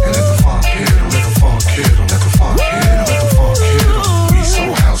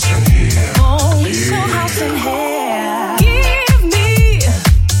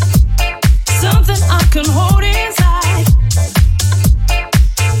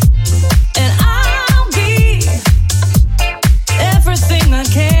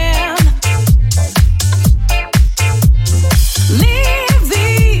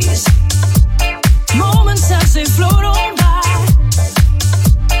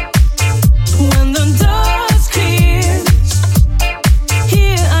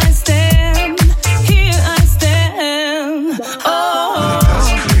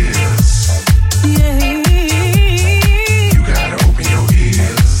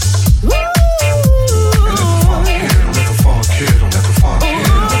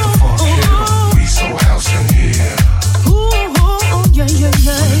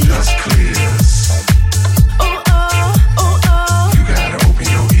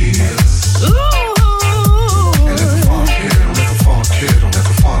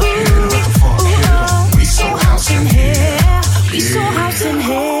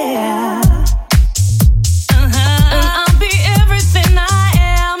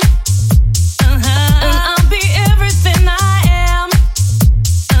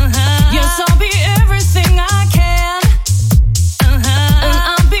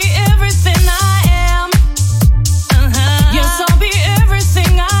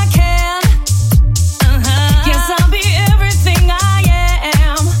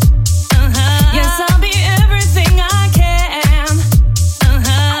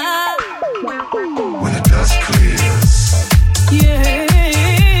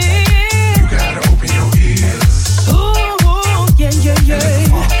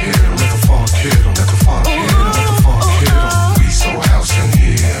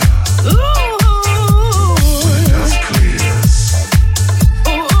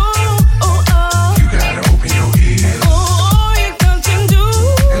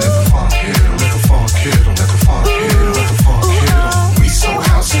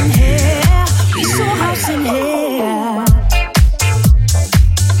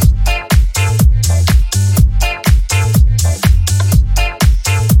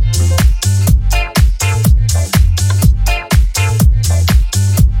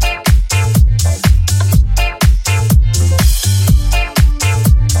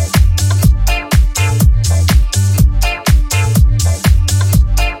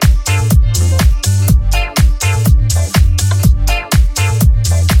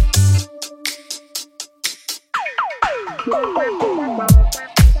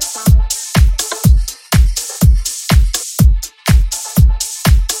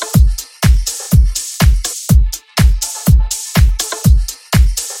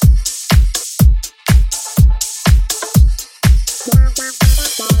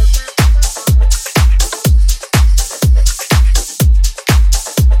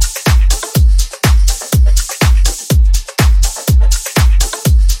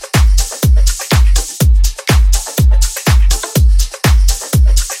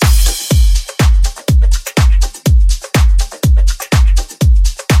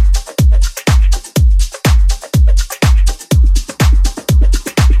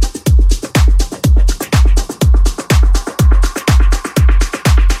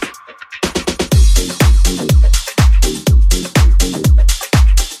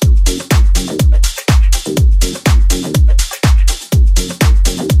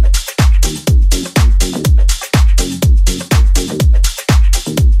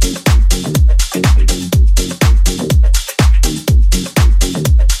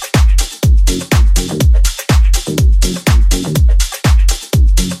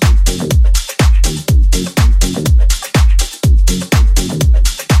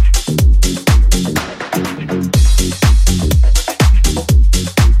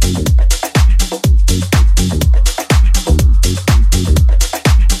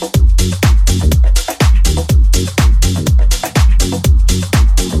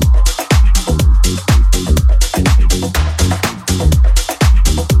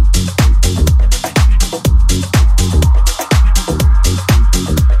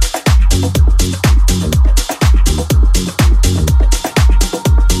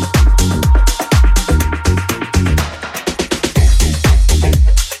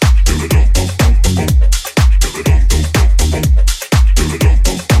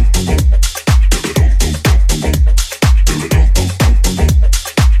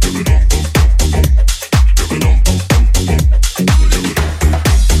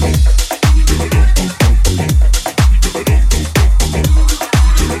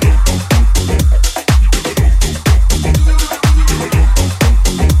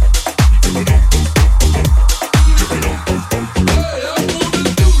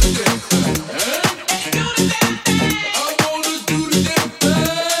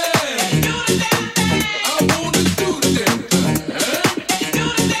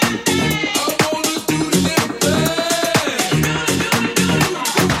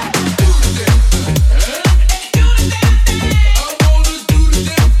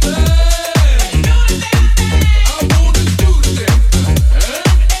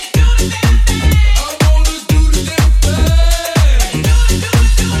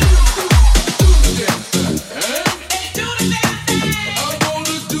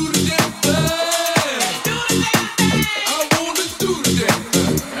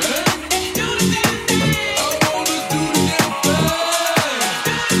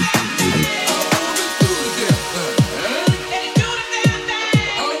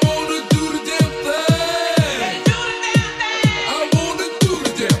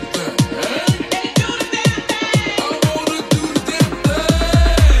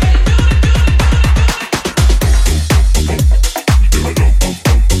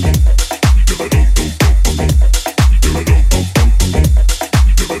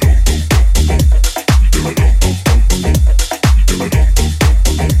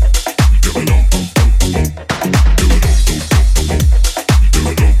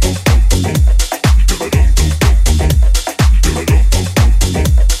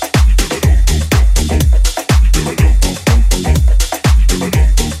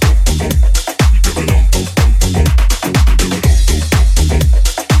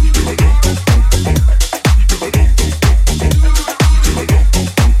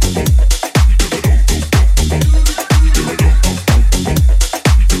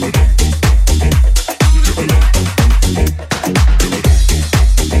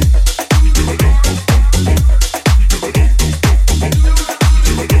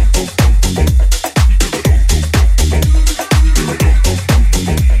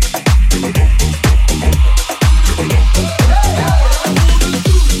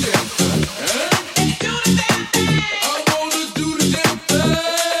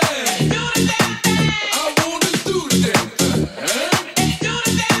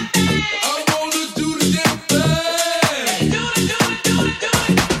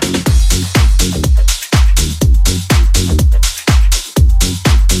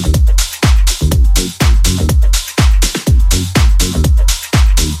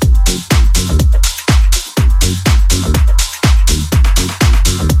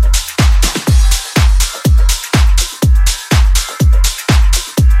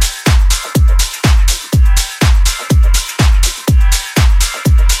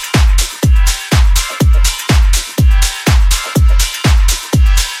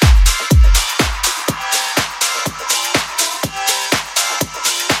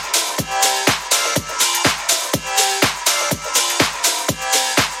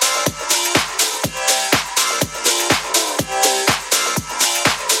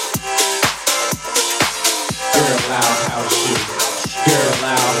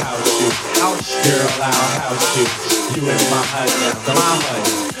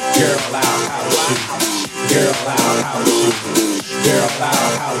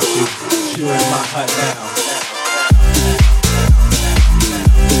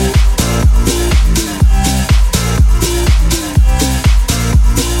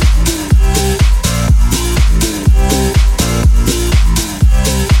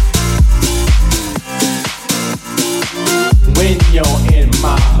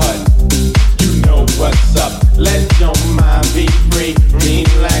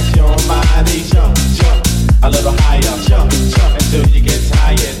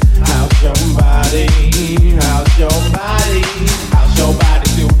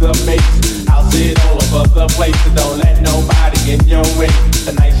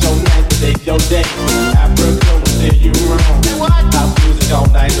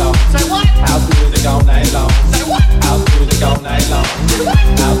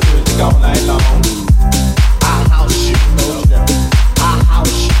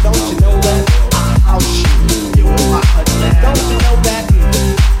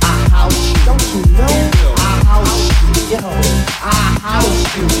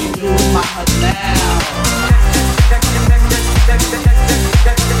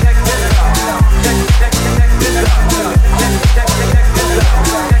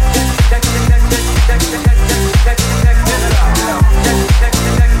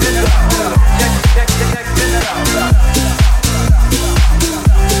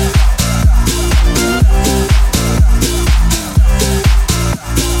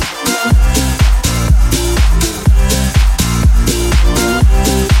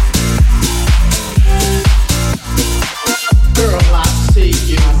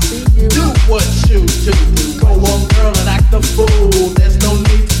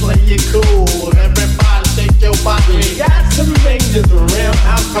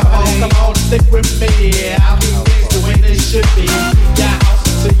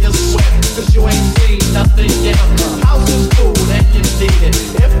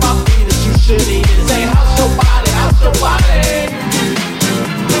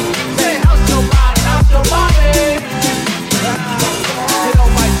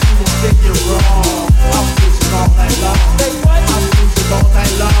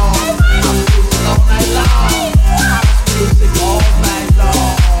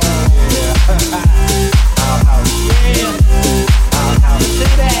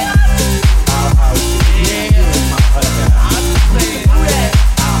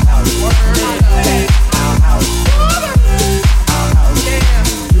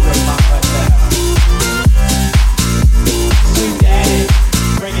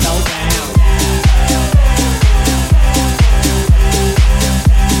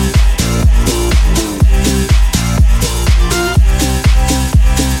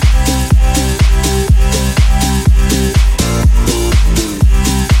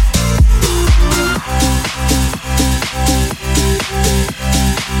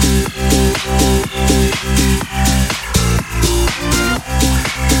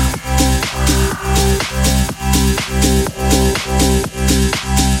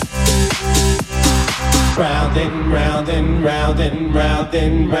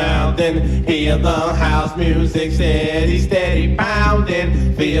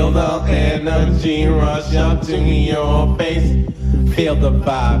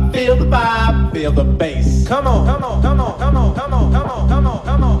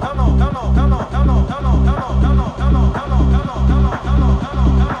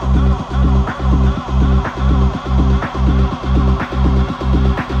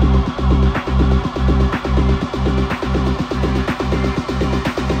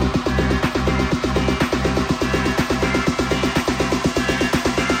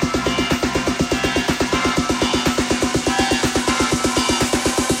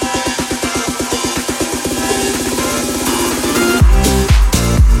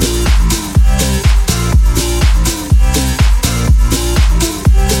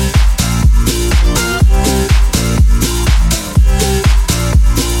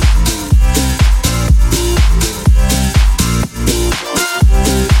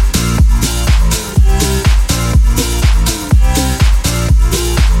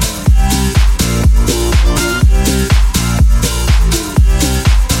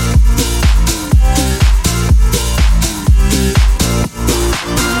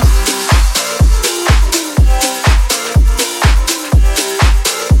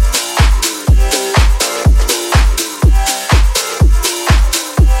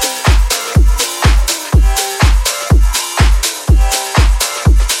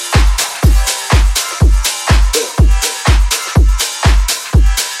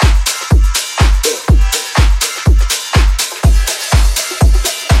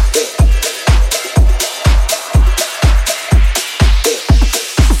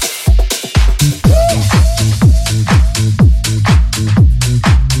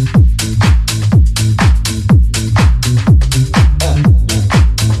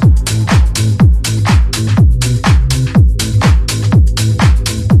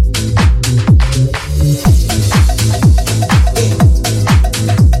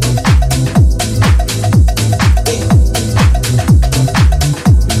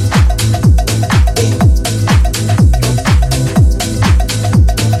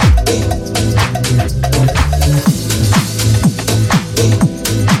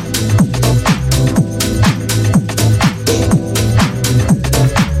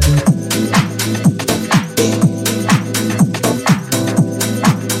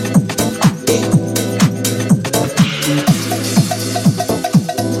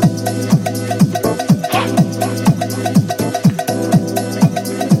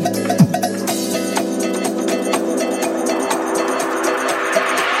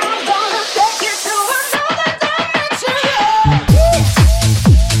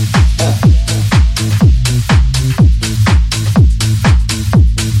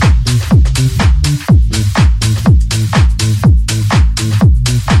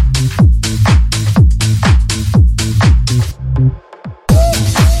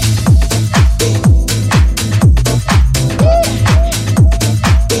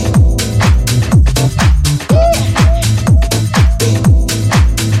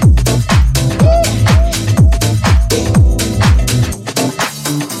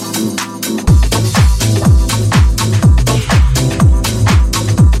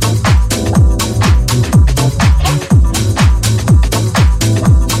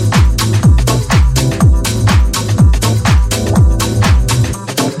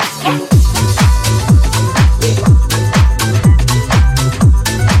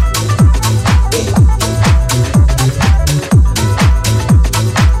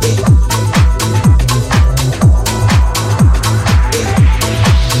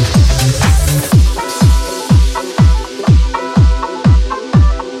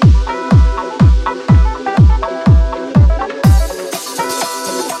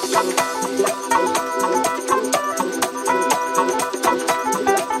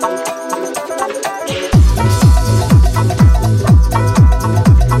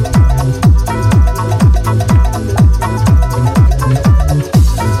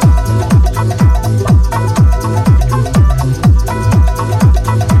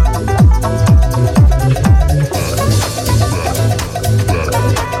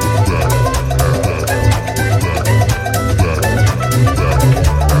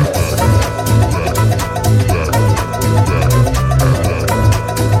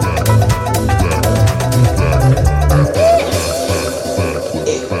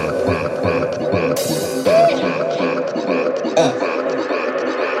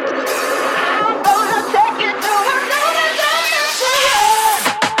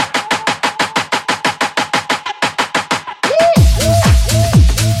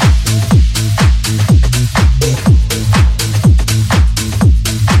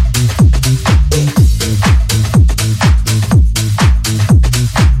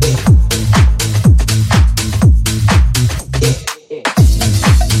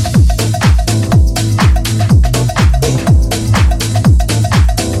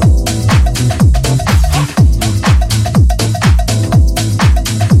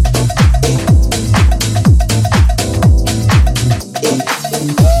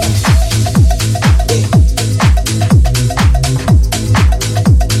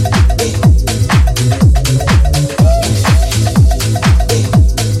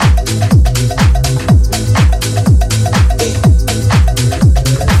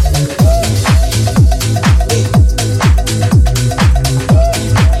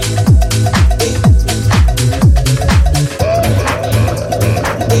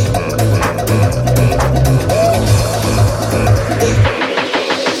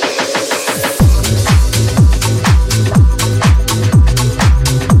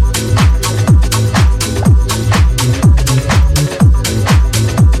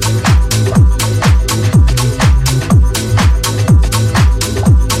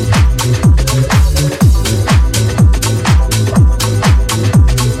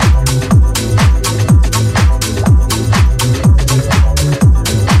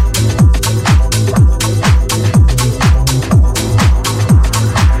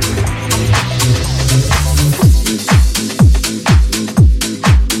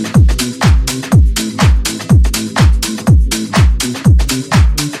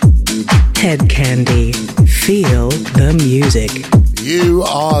 Head Candy. Feel the music. You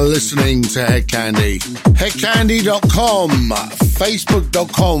are listening to Head Candy. Headcandy.com,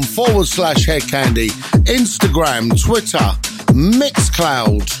 Facebook.com/Headcandy, Instagram, Twitter,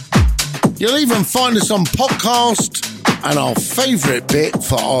 Mixcloud. You'll even find us on podcast and our favourite bit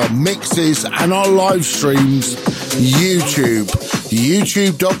for our mixes and our live streams, YouTube.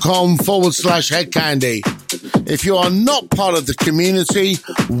 YouTube.com/Headcandy. If you are not part of the community,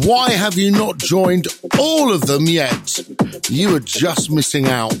 why have you not joined all of them yet? You are just missing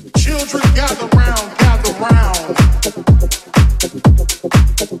out. Children, gather round, gather round.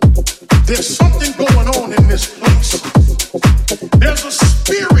 There's something going on in this place. There's a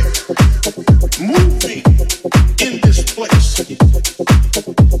spirit moving in this place.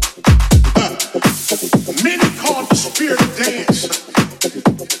 Many call the spirit of dance.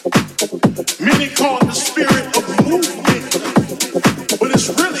 Many call the spirit of movement. But it's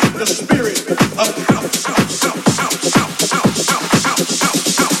really the spirit of house.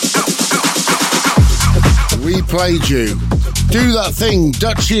 We played you. Do that thing,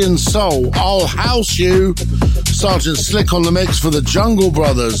 Dutchie and Soul. I'll house you. Sergeant Slick on the mix for the Jungle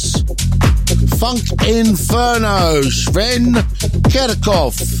Brothers. Funk Inferno, Sven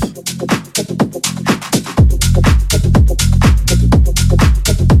Kerkhoff.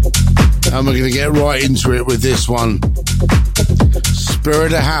 And we're going to get right into it with this one.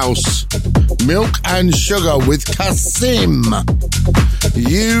 Spirit of House, Milk and Sugar with Kasim.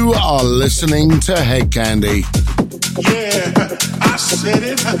 You are listening to Head Candy. Yeah, I said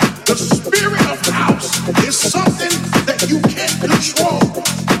it. The spirit of house is something that you can't control.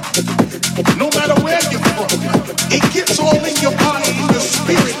 No matter where you're from, it gets all in your body, in your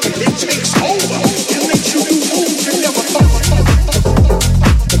spirit. It takes over. It makes you do moves you never thought.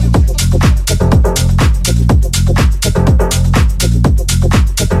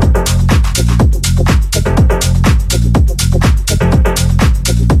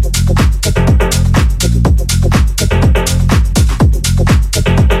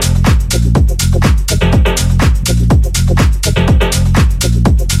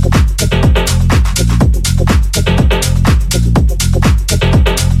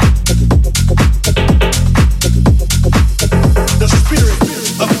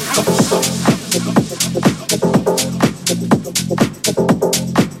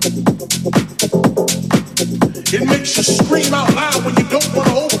 Scream out loud when you don't want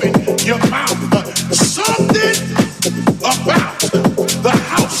to open your mouth. Something about the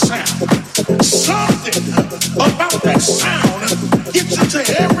house sound. Something about that sound gets into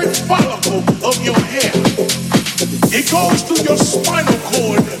every follicle of your hair. It goes through your spinal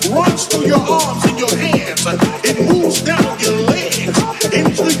cord, runs through your arms and your hands. It moves down your legs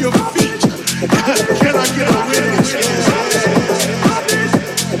into your feet. Can I get a witness?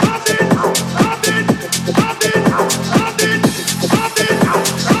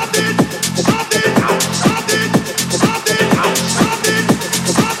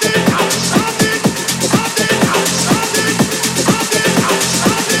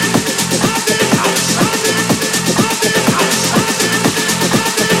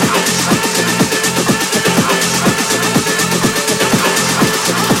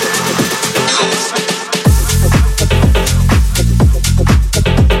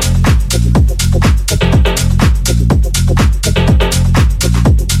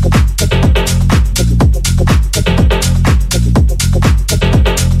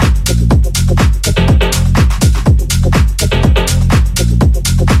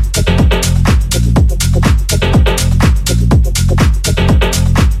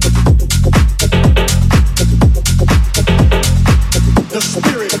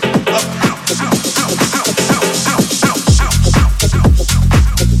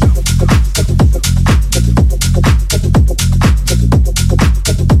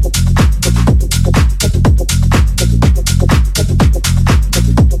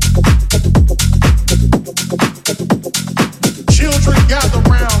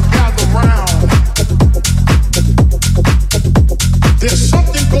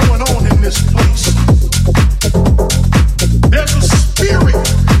 There's a spirit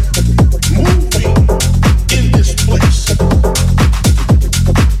moving in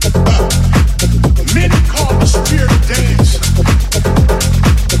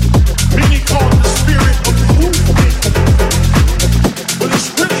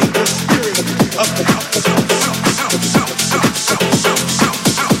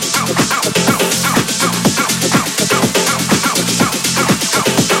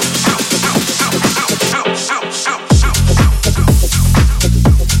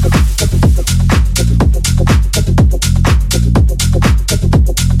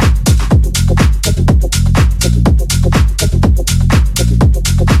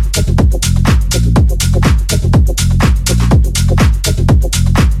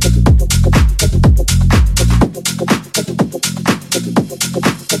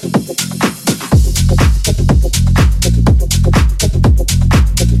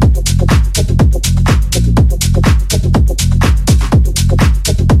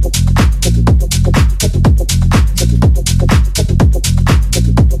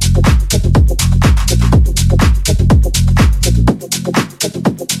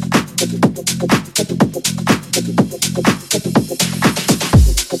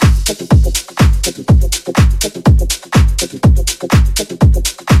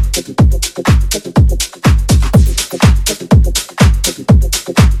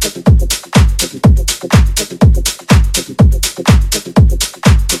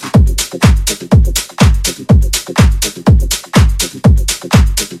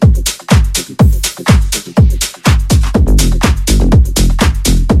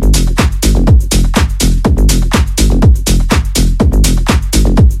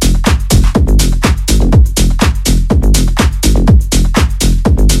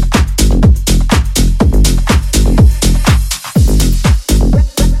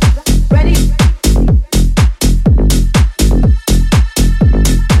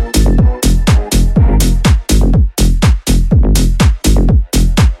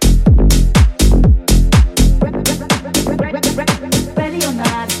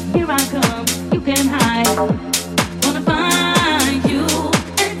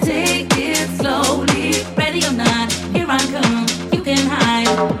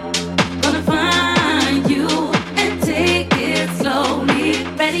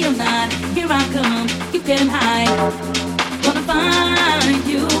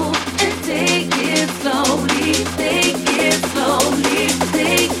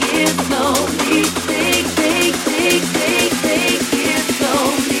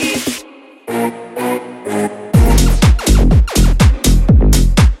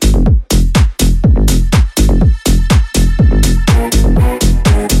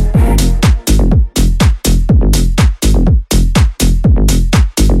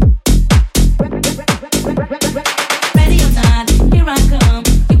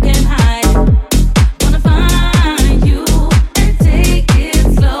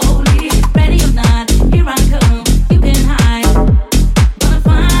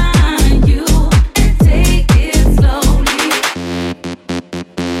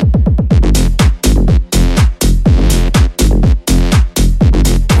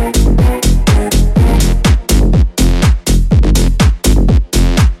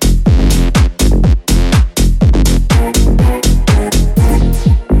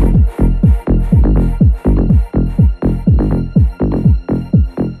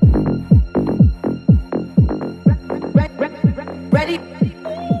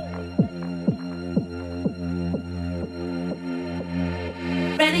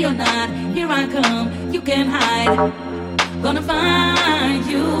ready or not, here I come, you can't hide. Gonna find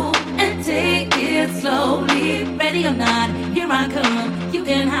you and take it slowly. Ready or not, here I come, you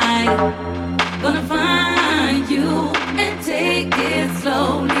can't hide. Gonna find you and take it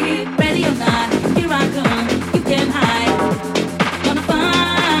slowly. Ready or not, here I come, you can't hide. Gonna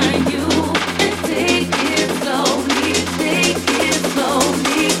find you and take it slowly. Take it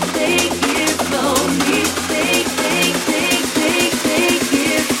slowly. Take it slowly. Take it slowly.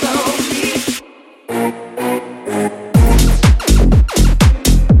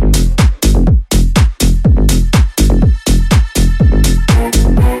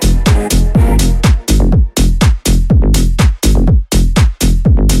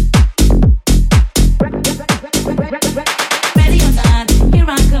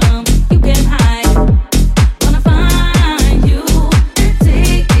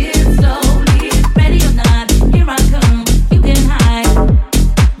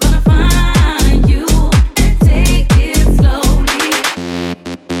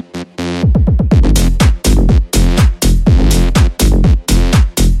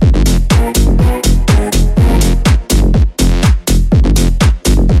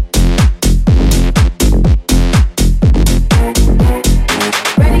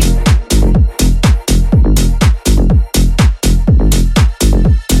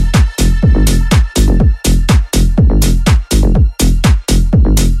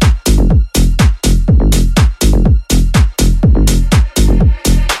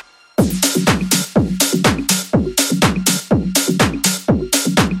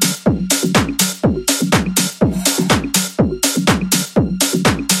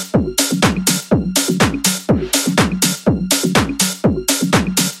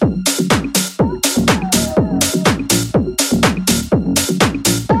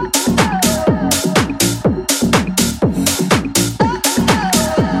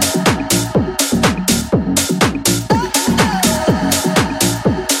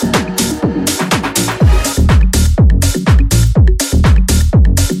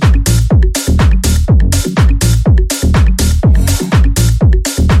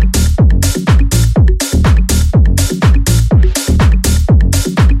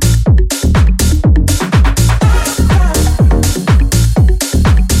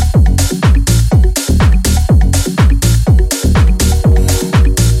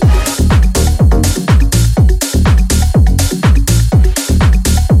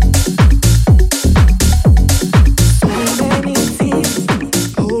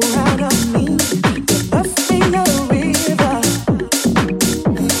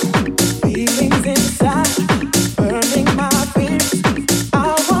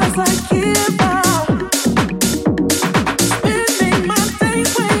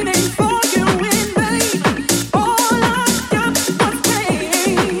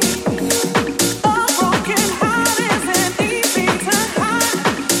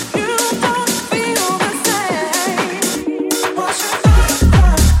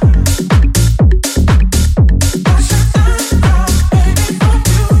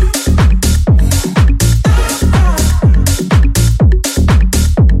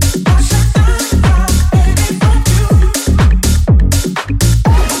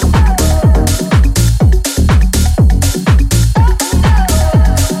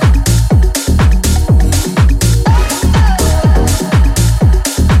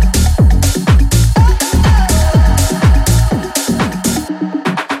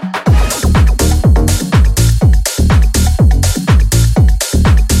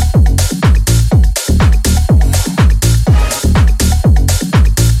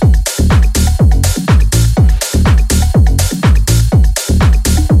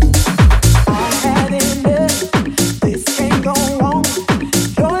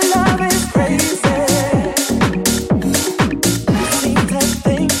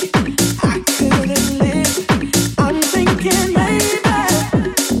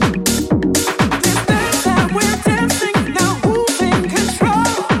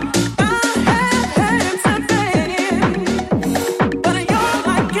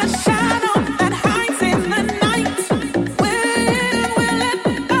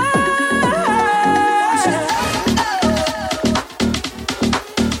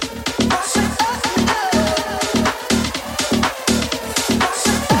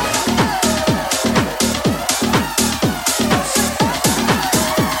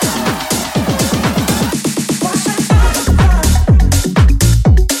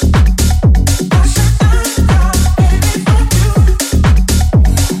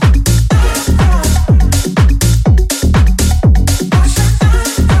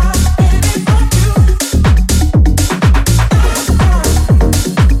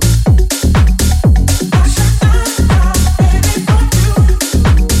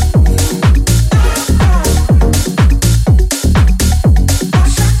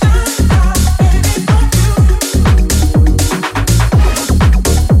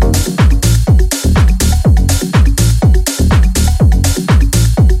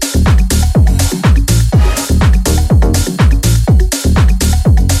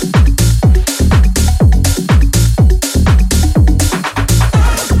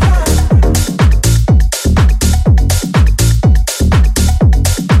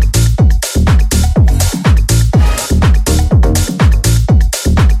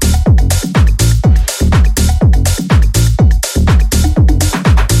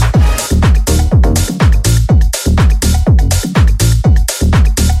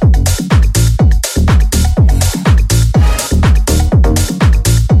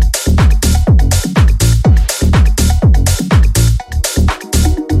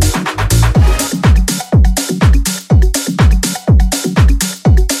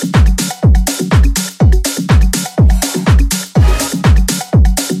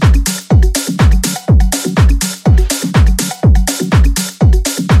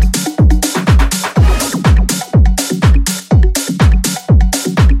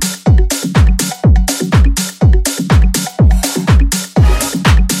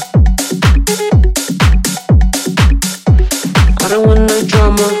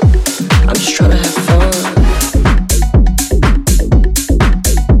 drama. I'm just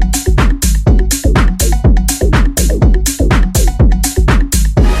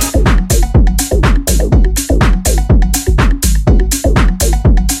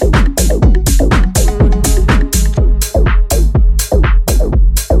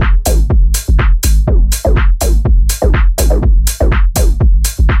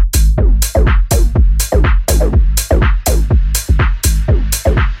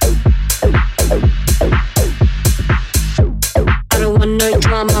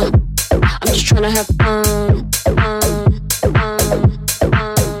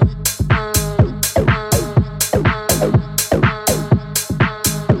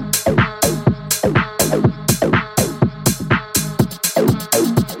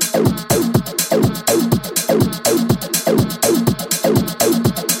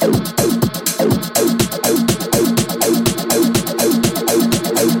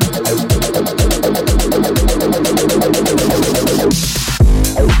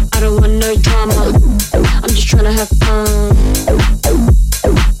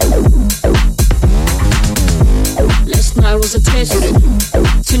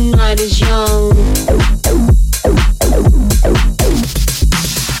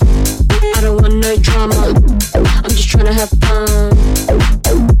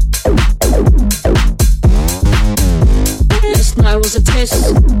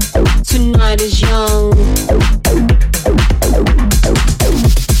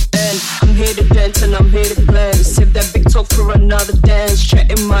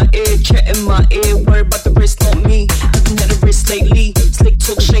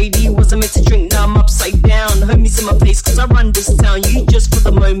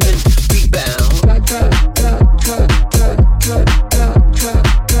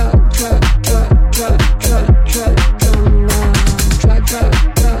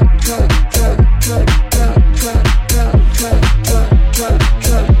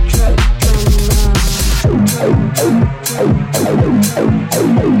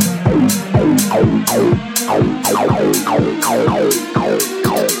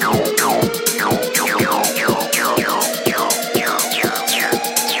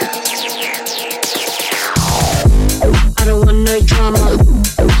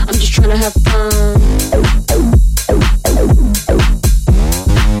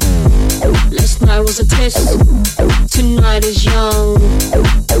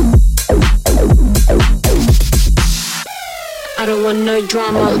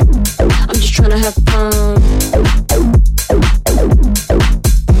trying to have fun.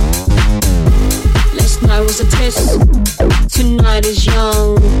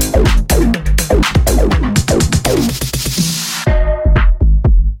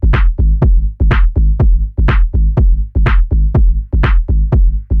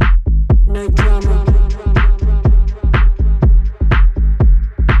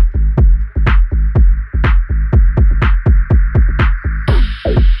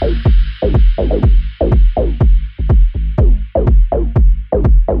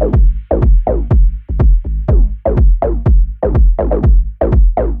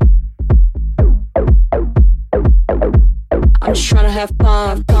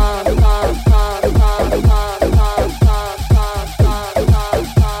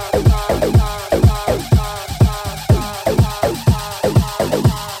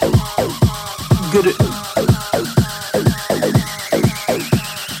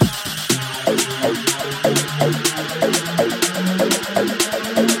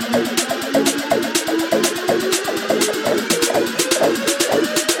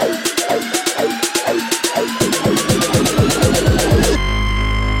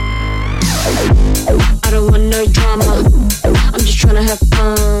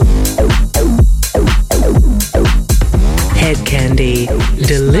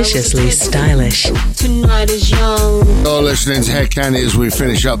 Deliciously stylish. Tonight is young. You're listening to Head Candy as we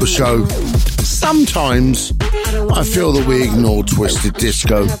finish up the show. Sometimes I feel that we ignore Twisted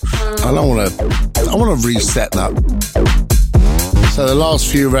Disco. I want to reset that. So the last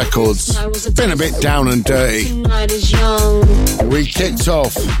few records been a bit down and dirty. We kicked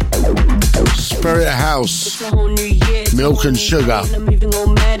off Spirit House, Milk and Sugar,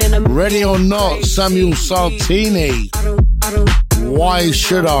 Ready or Not, Samuel Sartini, Why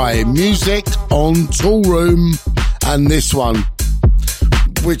Should I, Music on Tool Room, and this one,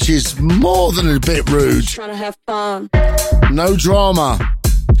 which is more than a bit rude. No Drama,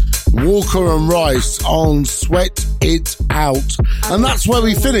 Walker and Rice on Sweat It Out. And that's where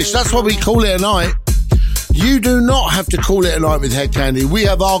we finish. That's why we call it a night. You do not have to call it a night with Head Candy. We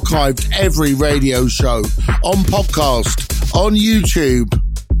have archived every radio show on podcast on YouTube,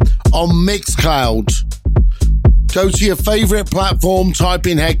 on Mixcloud. Go to your favourite platform, type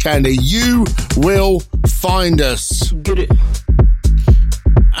in Head Candy. You will find us. Get it.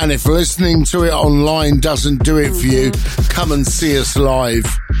 And if listening to it online doesn't do it for you, come and see us live.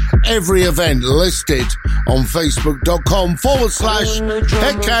 Every event listed on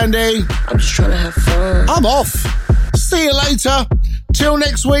facebook.com/Head Candy. I'm just trying to have fun. I'm off. See you later. Till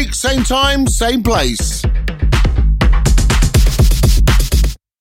next week, same time, same place.